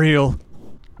 This is real.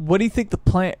 What do you think the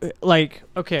plan? Like,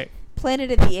 okay,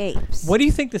 Planet of the Apes. what do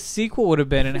you think the sequel would have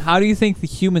been, and how do you think the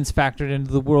humans factored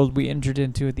into the world we entered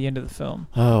into at the end of the film?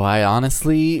 Oh, I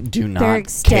honestly do They're not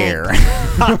extinct.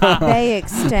 care. They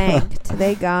extinct.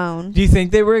 They gone. Do you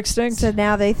think they were extinct? So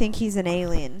now they think he's an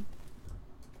alien.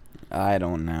 I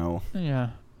don't know.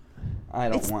 Yeah. I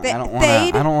don't It's want. th- I don't want to.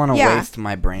 they'd- I don't want to yeah. waste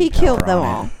my brain. He power killed them on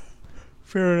all. it.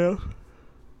 Fair enough.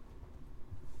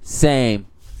 Same.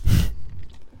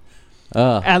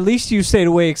 At least you stayed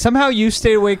awake. Somehow you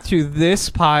stayed awake through this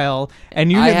pile,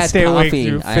 and you I didn't had stay awake coffee.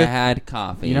 through I fifth. had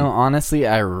coffee. You know, honestly,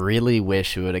 I really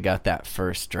wish we would have got that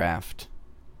first draft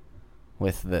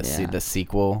with the Yeah. the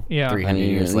sequel. Yeah. 300 I mean,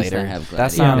 years at least I later. have That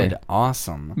Gladiator. sounded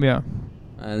awesome. Yeah.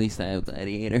 At least I have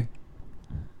Gladiator.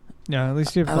 Yeah, at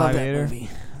least you have I love that Gladiator. movie.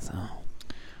 So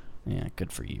Yeah,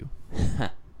 good for you.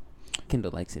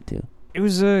 Kindle likes it too. It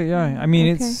was yeah. I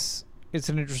mean, Okay. it's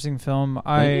an interesting film.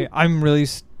 Thank you.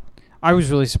 I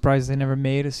was really surprised they never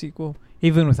made a sequel,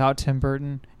 even without Tim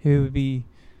Burton. It would be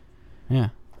Yeah,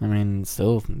 I mean,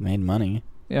 still made money.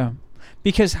 yeah,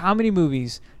 because how many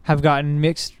movies have gotten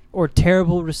mixed or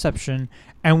terrible reception,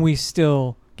 and we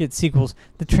still get sequels?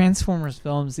 The Transformers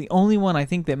films, the only one I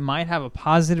think that might have a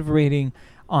positive rating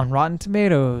on Rotten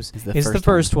Tomatoes is the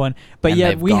first one. But And yet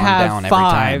they've we gone have down every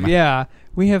 5. time. Yeah,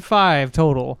 we have 5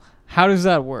 total. How does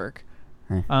that work?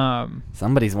 Eh.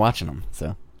 Somebody's watching them,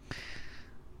 so.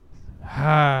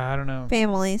 I don't know.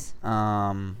 Families.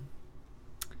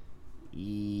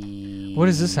 What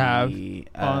does this have on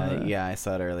the- Yeah, I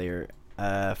saw it earlier.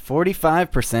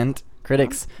 45%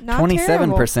 critics, Not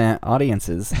 27%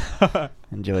 audiences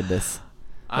enjoyed this.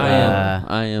 I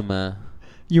am.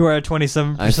 You are at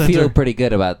 27%. I feel pretty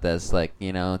good about this. Like,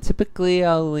 you know, typically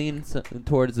I'll lean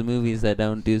towards the movies that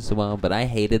don't do so well, but I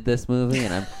hated this movie,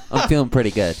 and I'm feeling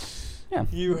pretty good. Yeah,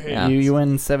 You hate Yeah. you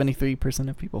win 73%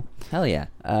 of people. Hell yeah,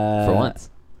 for once.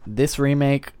 This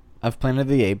remake of Planet of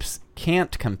the Apes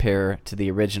can't compare to the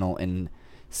original in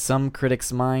some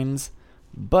critics' minds,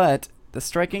 but the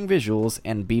striking visuals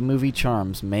and B-movie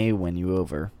charms may win you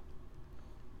over.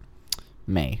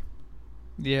 May.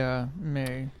 Yeah,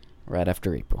 May. Right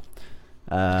after April.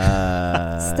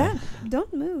 Stop.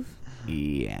 Don't move.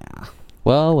 Yeah.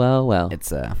 Well.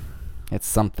 It's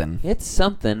something. It's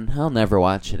something. I'll never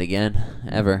watch it again,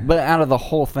 ever. But out of the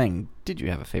whole thing, did you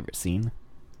have a favorite scene?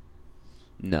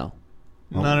 No.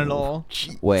 None at all.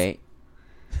 Wait.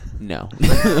 No.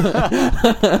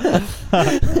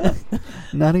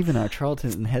 Not even our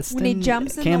Charlton Heston When he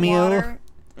jumps in cameo? the water,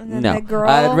 and then No. the girl.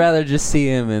 I'd rather just see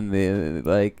him in the,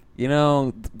 like, you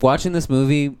know, watching this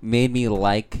movie made me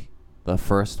like the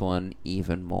first one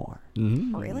even more.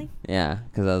 Mm-hmm. Really? Yeah,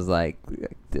 because I was like,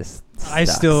 this I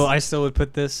sucks. still would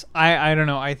put this. I don't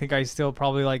know. I think I still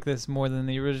probably like this more than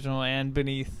the original and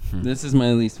Beneath. This is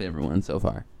my least favorite one so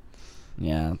far.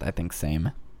 Yeah, I think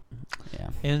same. Yeah.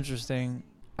 Interesting.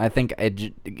 I think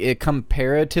it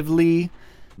comparatively,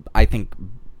 I think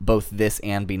both this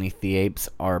and Beneath the Apes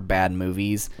are bad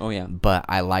movies. Oh, yeah. But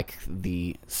I like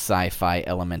the sci-fi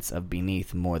elements of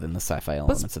Beneath more than the sci-fi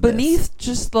elements But of Beneath this.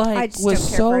 just, I like, just was don't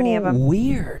care so for any of 'em.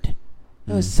 weird.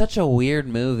 It was such a weird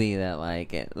movie that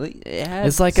like it had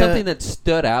It's like something that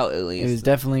stood out at least. It was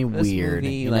definitely This weird.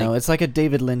 movie, You like- know, it's like a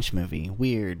David Lynch movie.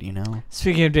 Weird, you know.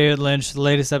 Speaking of David Lynch, the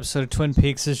latest episode of Twin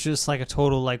Peaks is just like a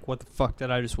total like, what the fuck did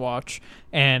I just watch?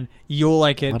 And you'll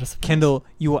like it, What a surprise. Kendall.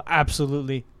 You will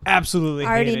absolutely I hate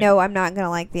already it. know I'm not gonna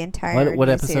like the entire. What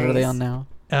new episode are they series. on now?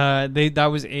 That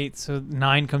was 8, so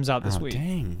 9 comes out this Oh, week.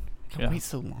 dang. Can't Yeah. wait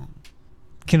so long.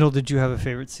 Kendall, did you have a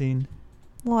favorite scene?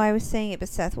 Well, I was saying it, but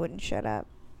Seth wouldn't shut up.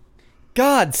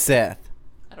 God, Seth.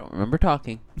 I don't remember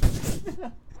talking.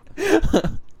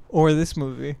 Or this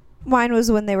movie? Mine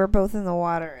was when they were both in the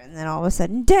water, and then all of a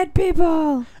sudden, dead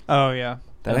people. Oh, yeah.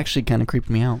 That actually kind of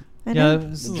creeped me out. I Yeah, know. it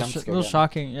was The a jump little, scare little got me.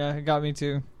 shocking. Yeah, it got me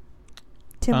too.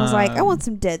 Tim was like, "I want Um,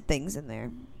 some dead things in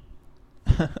there,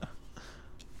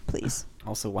 please."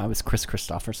 Also, why was Chris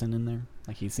Christopherson in there?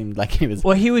 Like, he seemed like he was.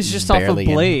 Well, he was just off of barely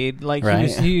in. Blade. Like, Right.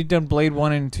 he'd done Blade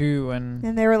 1 and 2, and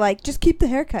And they were like, "Just keep the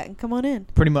haircut and come on in.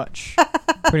 pretty much.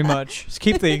 Pretty much. Just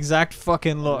keep the exact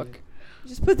fucking look.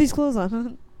 Just put these clothes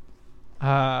on."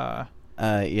 Yeah,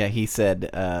 he said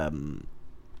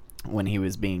when he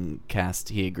was being cast,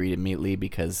 he agreed immediately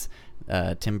because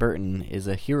Tim Burton is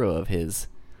a hero of his.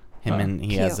 Him Oh, and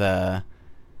he cute. has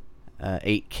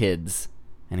 8 kids,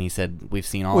 and he said we've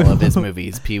seen all of his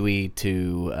movies, Pee-wee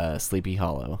to Sleepy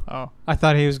Hollow. Oh, I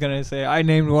thought he was gonna say I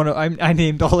named I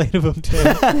named all 8 of them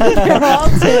Tim. They're all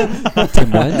Tim.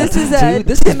 Tim one, This is two,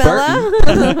 this is Burton.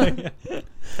 Timella.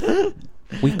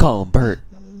 We call him Bert.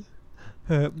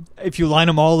 If you line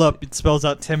them all up, it spells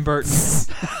out Tim Burton.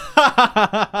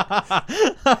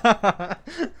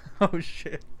 Oh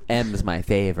shit. M's my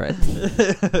favorite.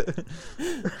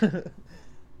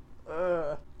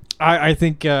 I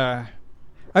think I'm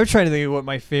trying to think of what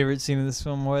my favorite scene in this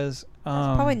film was.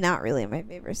 That's probably not really my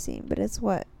favorite scene, but it's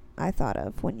what I thought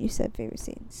of when you said favorite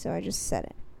scene, so I just said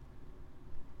it.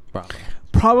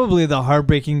 Probably the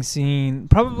heartbreaking scene.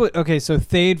 Probably okay. So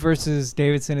Thade versus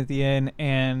Davidson at the end,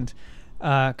 and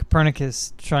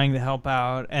Copernicus trying to help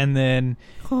out, and then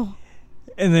Oh,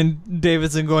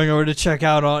 Davidson going over to check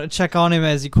on him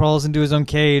as he crawls into his own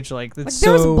cage. Like like that's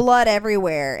there was so. blood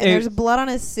everywhere, and It- there's blood on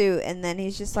his suit, and then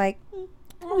he's just like,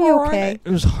 "Are we okay? It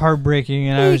was heartbreaking,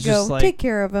 and Here I you was just go. like, Take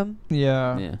care of him."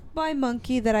 yeah. Yeah. My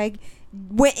monkey that I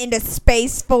went into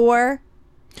space for.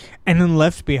 And then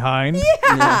left behind.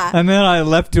 Yeah. And then I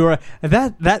left to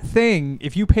that thing,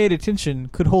 if you paid attention,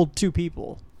 could hold 2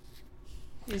 people.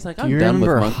 He's like, Do I'm you done with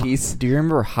remember monkeys. Do you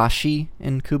remember Hashi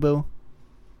in Kubo?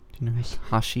 Do you know who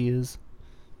Hashi is?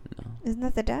 No. Isn't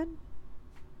that the dad?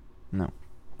 No.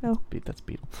 Oh. That's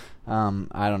Beetle.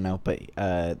 I don't know, but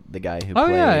the guy who Oh,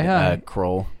 played yeah.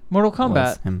 Kroll Mortal was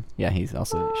Kombat. him. Yeah, he's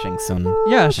also Shang Tsung.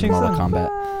 Yeah, in Shang Mortal Tsung.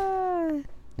 Kombat.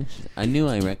 I knew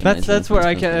I recognized That's him where from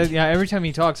I can. something. Yeah, every time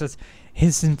he talks,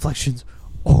 his inflections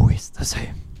always the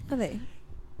same. Are they?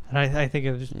 And I think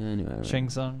of Yeah, I knew I Shang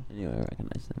Tsung. I knew I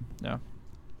recognized him. No.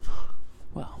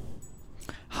 Well,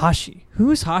 Hashi. Who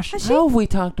is Hashi? how have we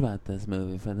talked about this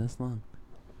movie for this long?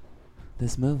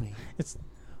 This movie. It's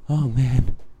Oh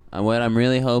man. What I'm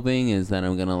really hoping is that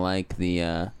I'm gonna like the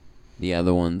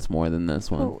other ones more than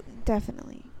this one. Oh,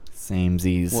 definitely.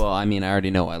 Samesies. Well, I mean, I already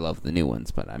know I love the new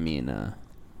ones, but I mean,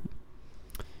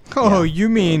 Oh, yeah. you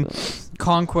mean Those-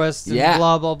 Conquest and Yeah.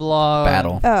 blah blah blah.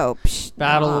 Battle. Oh,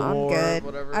 Battle no, of I'm War, good.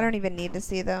 whatever. I don't even need to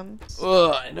see them.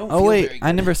 Ugh, I don't Oh feel wait, very I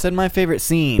good. never said my favorite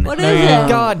scene. What No, is you it? didn't.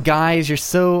 God, guys, you're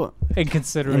so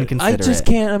Inconsiderate. I inconsiderate. just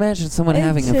can't imagine someone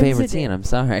having a favorite Insensitive. scene. I'm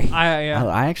sorry. Yeah.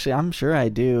 Oh, I'm sure I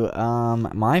do.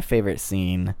 My favorite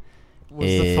scene Was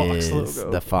is the Fox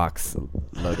logo. the Fox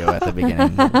logo at the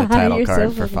beginning, the title You're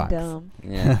card so for fucking Fox. dumb.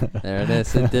 Yeah, there it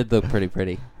is. It did look pretty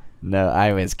pretty.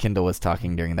 No, Kendall was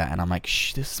talking during that, and I'm like,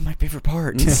 shh, this is my favorite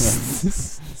part. I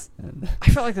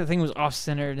felt like the thing was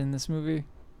off-centered in this movie.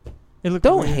 It looked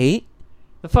Don't weird. hate.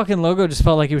 The fucking logo just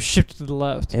felt like it was shifted to the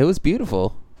left. It was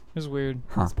beautiful. It was weird.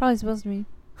 Huh. It's probably supposed to be.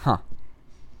 Huh.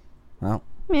 Well,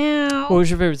 Meow. What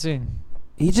was your favorite scene?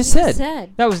 He just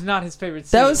said That was not his favorite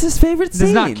scene. that was his favorite It does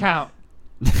scene. not count.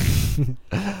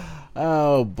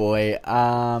 oh boy.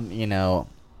 You know,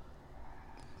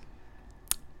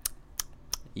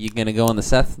 You gonna go on the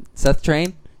Seth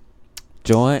train?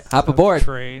 Join, hop aboard.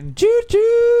 Train. Choo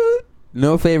choo.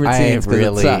 No favorite I scenes because it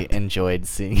really sucked. enjoyed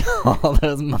seeing all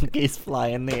those monkeys fly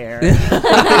in the air. Explosion.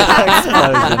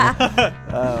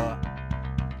 Oh.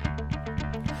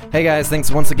 Hey guys, thanks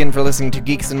once again for listening to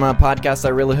Geek Cinema Podcast. I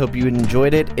really hope you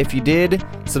enjoyed it. If you did,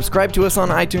 subscribe to us on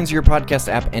iTunes or your podcast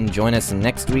app and join us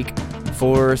next week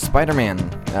for Spider-Man.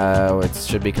 It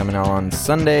should be coming out on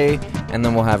Sunday, and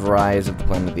then we'll have Rise of the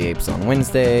Planet of the Apes on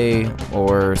Wednesday,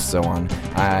 or so on.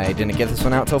 I didn't get this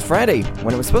one out till Friday,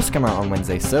 when it was supposed to come out on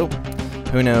Wednesday, so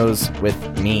who knows with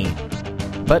me.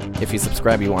 But if you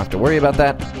subscribe, you won't have to worry about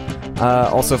that.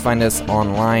 Also find us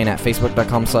online at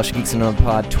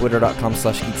facebook.com/geekcinemapod,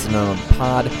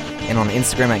 twitter.com/geekcinemapod, and on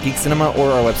Instagram at geekcinema or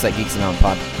our website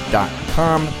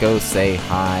geekcinemapod.com. Go say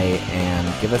hi and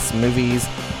give us movies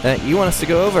that you want us to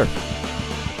go over.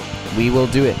 We will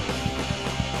do it.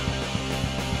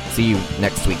 See you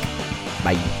next week.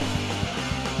 Bye.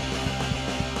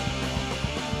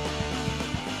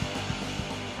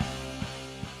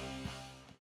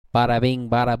 Bada bing,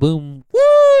 bada boom. Woo!